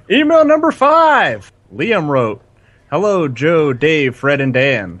mod. Email number 5. Liam wrote, "Hello, Joe, Dave, Fred, and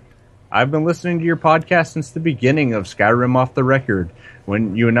Dan. I've been listening to your podcast since the beginning of Skyrim Off the Record.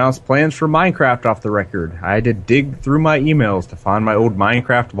 When you announced plans for Minecraft Off the Record, I had to dig through my emails to find my old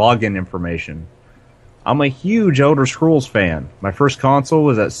Minecraft login information. I'm a huge Elder Scrolls fan. My first console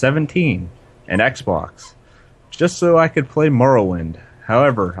was at 17, an Xbox, just so I could play Morrowind.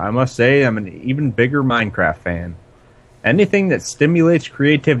 However, I must say I'm an even bigger Minecraft fan. Anything that stimulates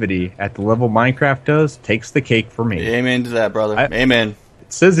creativity at the level Minecraft does takes the cake for me." Amen to that, brother. Amen.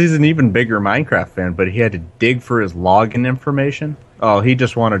 It says he's an even bigger Minecraft fan, but he had to dig for his login information. Oh, he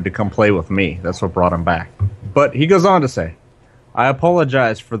just wanted to come play with me. That's what brought him back. But he goes on to say, "I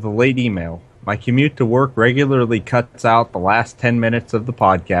apologize for the late email. My commute to work regularly cuts out the last 10 minutes of the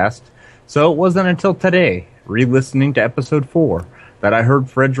podcast, so it wasn't until today, re-listening to episode 4, that I heard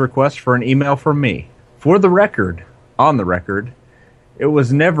Fred's request for an email from me. For the record, on the record, it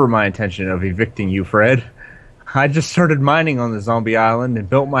was never my intention of evicting you, Fred. I just started mining on the zombie island and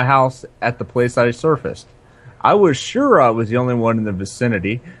built my house at the place I surfaced. I was sure I was the only one in the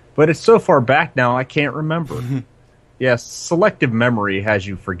vicinity, but it's so far back now I can't remember. Yes, selective memory has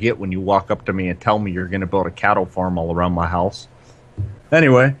you forget when you walk up to me and tell me you're going to build a cattle farm all around my house.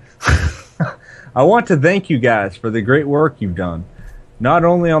 Anyway, I want to thank you guys for the great work you've done, not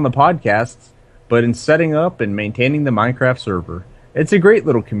only on the podcasts, but in setting up and maintaining the Minecraft server. It's a great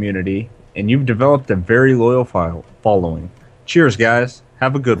little community, and you've developed a very loyal following. Cheers, guys.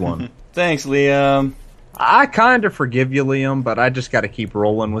 Have a good one." Thanks, Liam. I kind of forgive you, Liam, but I just got to keep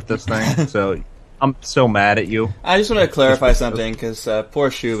rolling with this thing, so I'm still mad at you. I just want to clarify something, because poor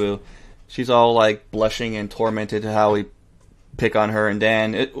Shubu, she's all like blushing and tormented at how we pick on her and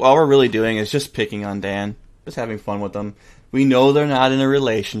Dan. All we're really doing is just picking on Dan, just having fun with them. We know they're not in a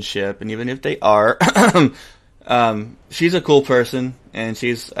relationship, and even if they are, she's a cool person, and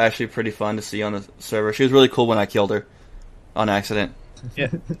she's actually pretty fun to see on the server. She was really cool when I killed her on accident. Yeah.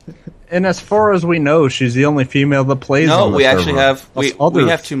 And as far as we know, she's the only female that plays on the server. No, we actually have we Us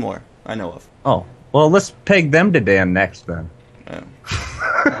have 2 more I know of. Oh, well, let's peg them to Dan next, then.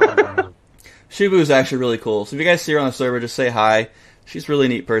 Shubu is actually really cool. So if you guys see her on the server, just say hi. She's a really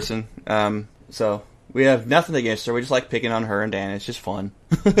neat person. So we have nothing against her. We just like picking on her and Dan. It's just fun.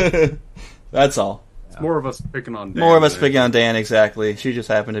 That's all. It's more of us picking on Dan. More of us picking on Dan, exactly. She just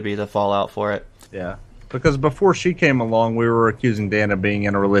happened to be the fallout for it. Yeah. Because before she came along, we were accusing Dan of being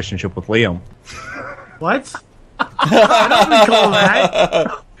in a relationship with Liam. What? I don't recall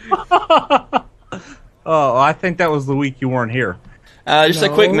that. Oh, I think that was the week you weren't here. Just a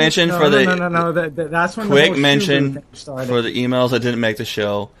quick mention for the No. That's when quick the whole mention thing started. for the emails that didn't make the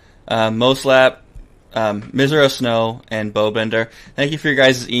show. Moslap, Misery of Snow, and Bowbender. Thank you for your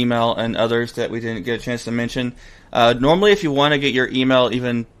guys' email and others that we didn't get a chance to mention. Normally, if you want to get your email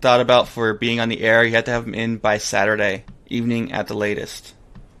even thought about for being on the air, you have to have them in by Saturday evening at the latest.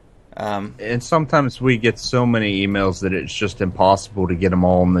 And sometimes we get so many emails that it's just impossible to get them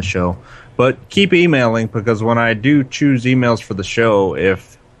all on the show. But keep emailing, because when I do choose emails for the show,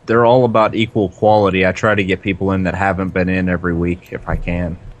 if they're all about equal quality, I try to get people in that haven't been in every week if I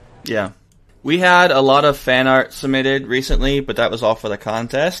can. Yeah. We had a lot of fan art submitted recently, but that was all for the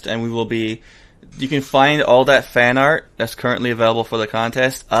contest, and we will be... You can find all that fan art that's currently available for the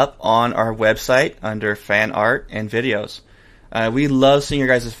contest up on our website under fan art and videos. We love seeing your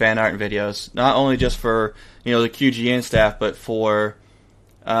guys' fan art and videos, not only just for the QGN staff, but for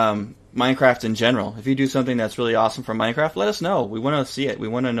Minecraft in general. If you do something that's really awesome for Minecraft, let us know. We want to see it. We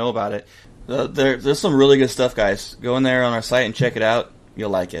want to know about it. There's some really good stuff, guys. Go in there on our site and check it out. You'll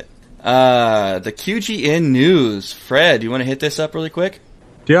like it. The QGN news. Fred, you want to hit this up really quick?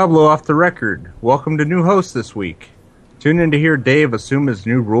 Diablo Off the Record. Welcome to new host this week. Tune in to hear Dave assume his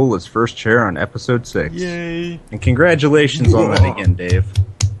new role as first chair on episode 6. Yay. And congratulations on that again, Dave.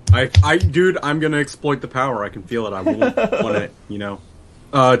 Dude, I'm gonna exploit the power. I can feel it. I won't want it,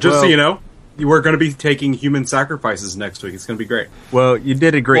 so you know, we're gonna be taking human sacrifices next week. It's gonna be great. Well, you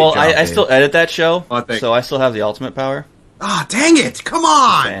did a great job, I Dave. still edit that show, Oh, thank so I still have the ultimate power. Ah, dang it! Come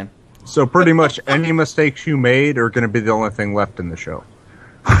on! Man. So pretty much any mistakes you made are going to be the only thing left in the show.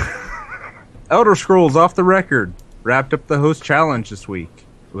 Elder Scrolls Off the Record wrapped up the host challenge this week.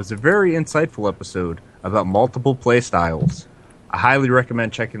 It was a very insightful episode about multiple play styles. I highly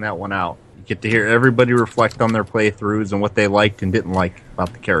recommend checking that one out. You get to hear everybody reflect on their playthroughs and what they liked and didn't like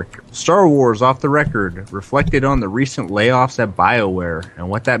about the character. Star Wars Off the Record reflected on the recent layoffs at BioWare and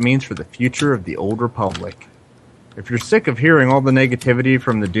what that means for the future of the Old Republic. If you're sick of hearing all the negativity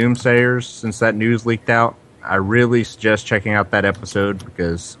from the doomsayers since that news leaked out, I really suggest checking out that episode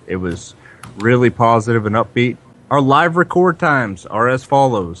because it was really positive and upbeat. Our live record times are as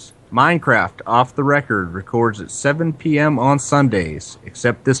follows. Minecraft Off the Record records at 7 p.m. on Sundays,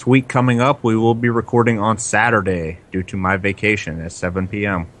 except this week coming up we will be recording on Saturday due to my vacation at 7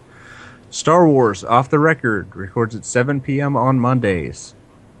 p.m. Star Wars Off the Record records at 7 p.m. on Mondays.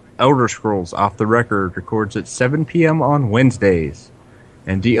 Elder Scrolls Off the Record records at 7 p.m. on Wednesdays.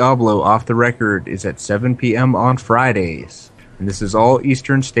 And Diablo Off the Record is at 7 p.m. on Fridays. And this is all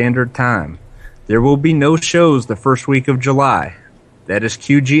Eastern Standard Time. There will be no shows the first week of July. That is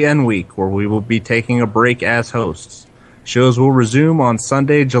QGN week, where we will be taking a break as hosts. Shows will resume on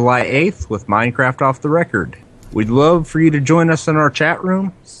Sunday, July 8th with Minecraft Off the Record. We'd love for you to join us in our chat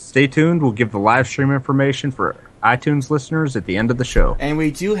room. Stay tuned. We'll give the live stream information for iTunes listeners at the end of the show. And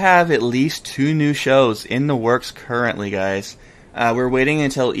we do have at least 2 new shows in the works currently, guys. We're waiting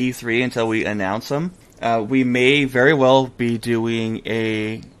until E3 until we announce them. We may very well be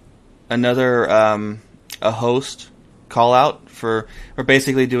doing another host call out for. We're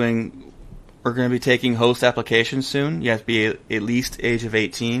going to be taking host applications soon. You have to be at least age of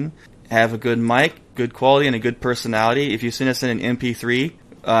 18, have a good mic, good quality, and a good personality. If you send us in an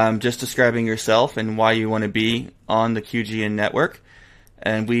MP3, just describing yourself and why you want to be on the QGN network,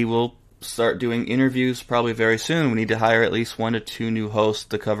 and we will start doing interviews probably very soon. We need to hire at least 1 to 2 new hosts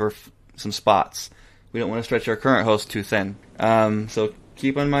to cover some spots. We don't want to stretch our current host too thin. So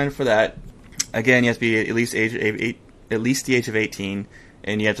keep in mind for that. Again, you have to be at least the age of 18,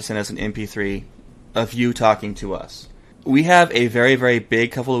 and you have to send us an MP3 of you talking to us. We have a very, very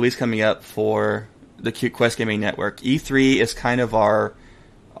big couple of weeks coming up for the Quest Gaming Network. E3 is kind of our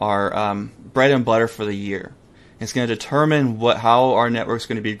bread and butter for the year. It's going to determine how our network's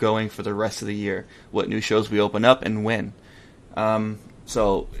going to be going for the rest of the year, what new shows we open up, and when.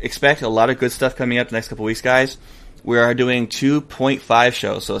 So expect a lot of good stuff coming up the next couple weeks, guys. We are doing 2.5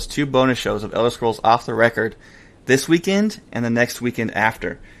 shows, so it's 2 bonus shows of Elder Scrolls Off the Record this weekend and the next weekend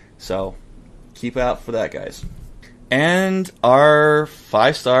after. So keep out for that, guys. And our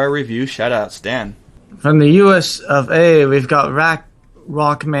 5-star review shoutouts, Dan. From the US of A, we've got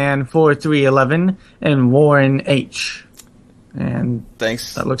Rockman4311 and Warren H. And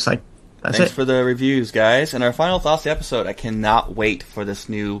thanks. That looks like that's Thanks it. for the reviews, guys. And our final thoughts of the episode. I cannot wait for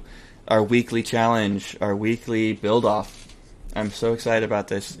our weekly challenge, our weekly build-off. I'm so excited about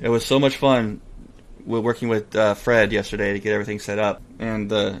this. It was so much fun. We're working with Fred yesterday to get everything set up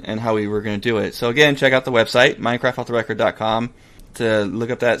and how we were going to do it. So again, check out the website, MinecraftOffTheRecord.com, to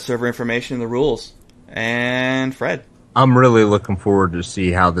look up that server information and the rules. And Fred. I'm really looking forward to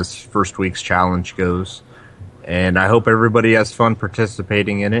see how this first week's challenge goes. And I hope everybody has fun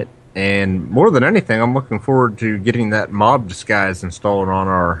participating in it. And more than anything, I'm looking forward to getting that mob disguise installed on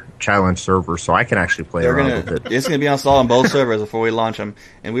our challenge server so I can actually play around with it. It's going to be installed on both servers before we launch them.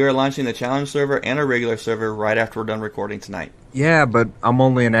 And we are launching the challenge server and a regular server right after we're done recording tonight. Yeah, but I'm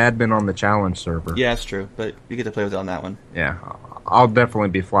only an admin on the challenge server. Yeah, that's true. But you get to play with it on that one. Yeah, I'll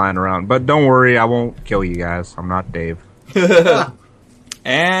definitely be flying around. But don't worry, I won't kill you guys. I'm not Dave.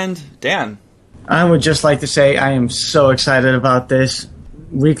 And Dan. I would just like to say I am so excited about this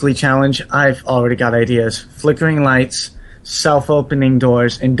weekly challenge. I've already got ideas. Flickering lights, self-opening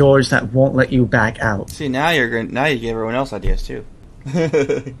doors, and doors that won't let you back out. See, now you give everyone else ideas too.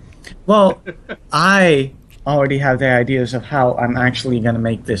 Well, I already have the ideas of how I'm actually going to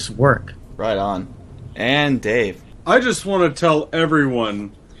make this work. Right on. And Dave. I just want to tell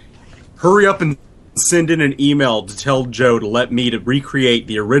everyone, hurry up and send in an email to tell Joe to let me to recreate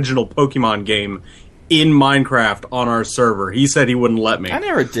the original Pokemon game in Minecraft on our server. He said he wouldn't let me. I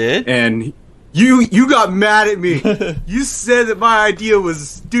never did. And you got mad at me. You said that my idea was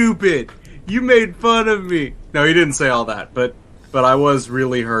stupid. You made fun of me. No, he didn't say all that, but I was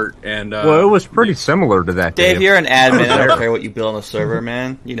really hurt. And well, it was pretty similar to that. Dave, you're an admin. I don't care what you build on the server,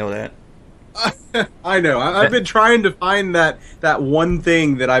 man. You know that. I know. I've been trying to find that one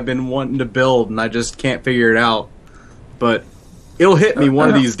thing that I've been wanting to build, and I just can't figure it out. But it'll hit me one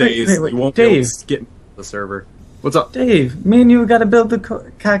of these days. Wait, you won't Dave. be able to get the server. What's up? Dave, me and you got to build the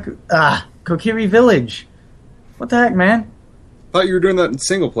Kokiri Village. What the heck, man? I thought you were doing that in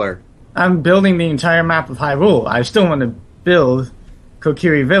single player. I'm building the entire map of Hyrule. I still want to build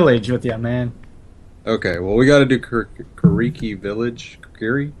Kokiri Village with you, man. Okay, well, we got to do Koriki Village.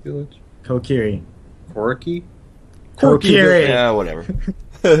 Kokiri Village? Kokiri. Koriki? Kokiri. Yeah, whatever.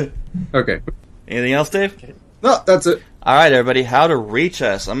 Okay. Anything else, Dave? No, that's it. All right, everybody. How to reach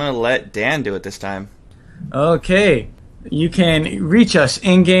us? I'm going to let Dan do it this time. Okay. You can reach us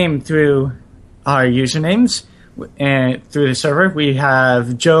in-game through our usernames and through the server. We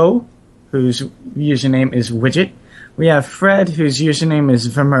have Joe, whose username is Widget. We have Fred, whose username is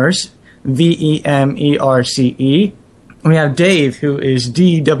Vemerce, Vemerce. We have Dave, who is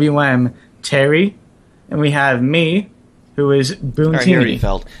DWM Terry. And we have me, who is Boontini.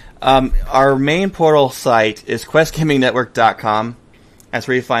 Felt. Our main portal site is questgamingnetwork.com. That's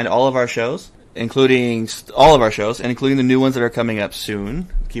where you find all of our shows, including the new ones that are coming up soon.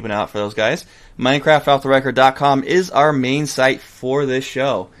 Keep an eye out for those guys. MinecraftOffTheRecord.com is our main site for this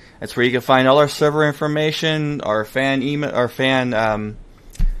show. That's where you can find all our server information, our fan email, our fan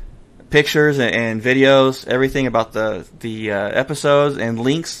pictures and videos, everything about the episodes, and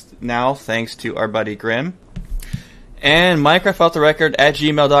links now thanks to our buddy Grim. And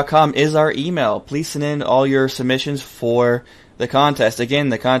MinecraftOffTheRecord@gmail.com is our email. Please send in all your submissions for the contest. Again,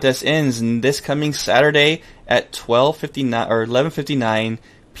 the contest ends this coming Saturday at 12:59 or 11:59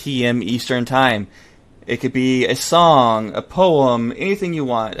 p.m. Eastern Time. It could be a song, a poem, anything you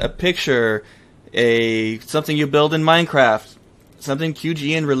want, a picture, something you build in Minecraft, something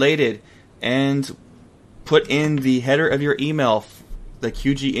QGN related, and put in the header of your email the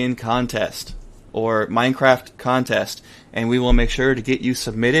QGN contest or Minecraft contest, and we will make sure to get you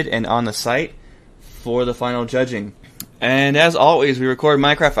submitted and on the site for the final judging. And as always, we record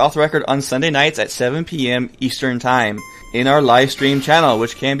Minecraft Off the Record on Sunday nights at 7 p.m. Eastern Time in our live stream channel,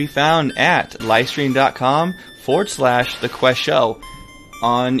 which can be found at livestream.com/The Quest Show.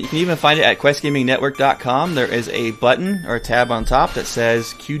 You can even find it at questgamingnetwork.com. There is a button or a tab on top that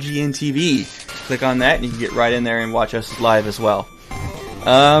says QGN TV. Click on that and you can get right in there and watch us live as well.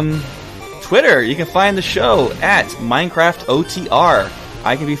 Twitter, you can find the show at MinecraftOTR.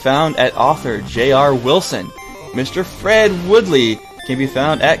 I can be found at author J.R. Wilson. Mr. Fred Woodley can be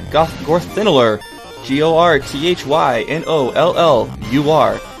found at Gorthinollur,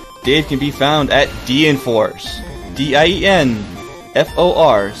 GORTHYNOLLUR. Dave can be found at DIENForce, DIENFORC.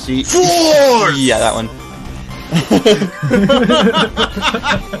 Force! Yeah, that one.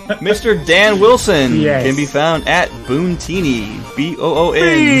 Mr. Dan Wilson can be found at Boontini, BOON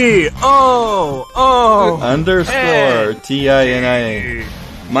 _TINIA.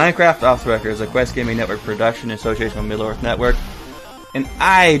 Minecraft Off the Record is a Quest Gaming Network production in association with Middle Earth Network. And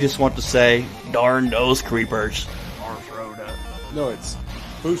I just want to say, darn those creepers. No, it's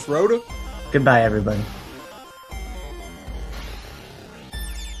Boost Rhoda. Goodbye, everybody.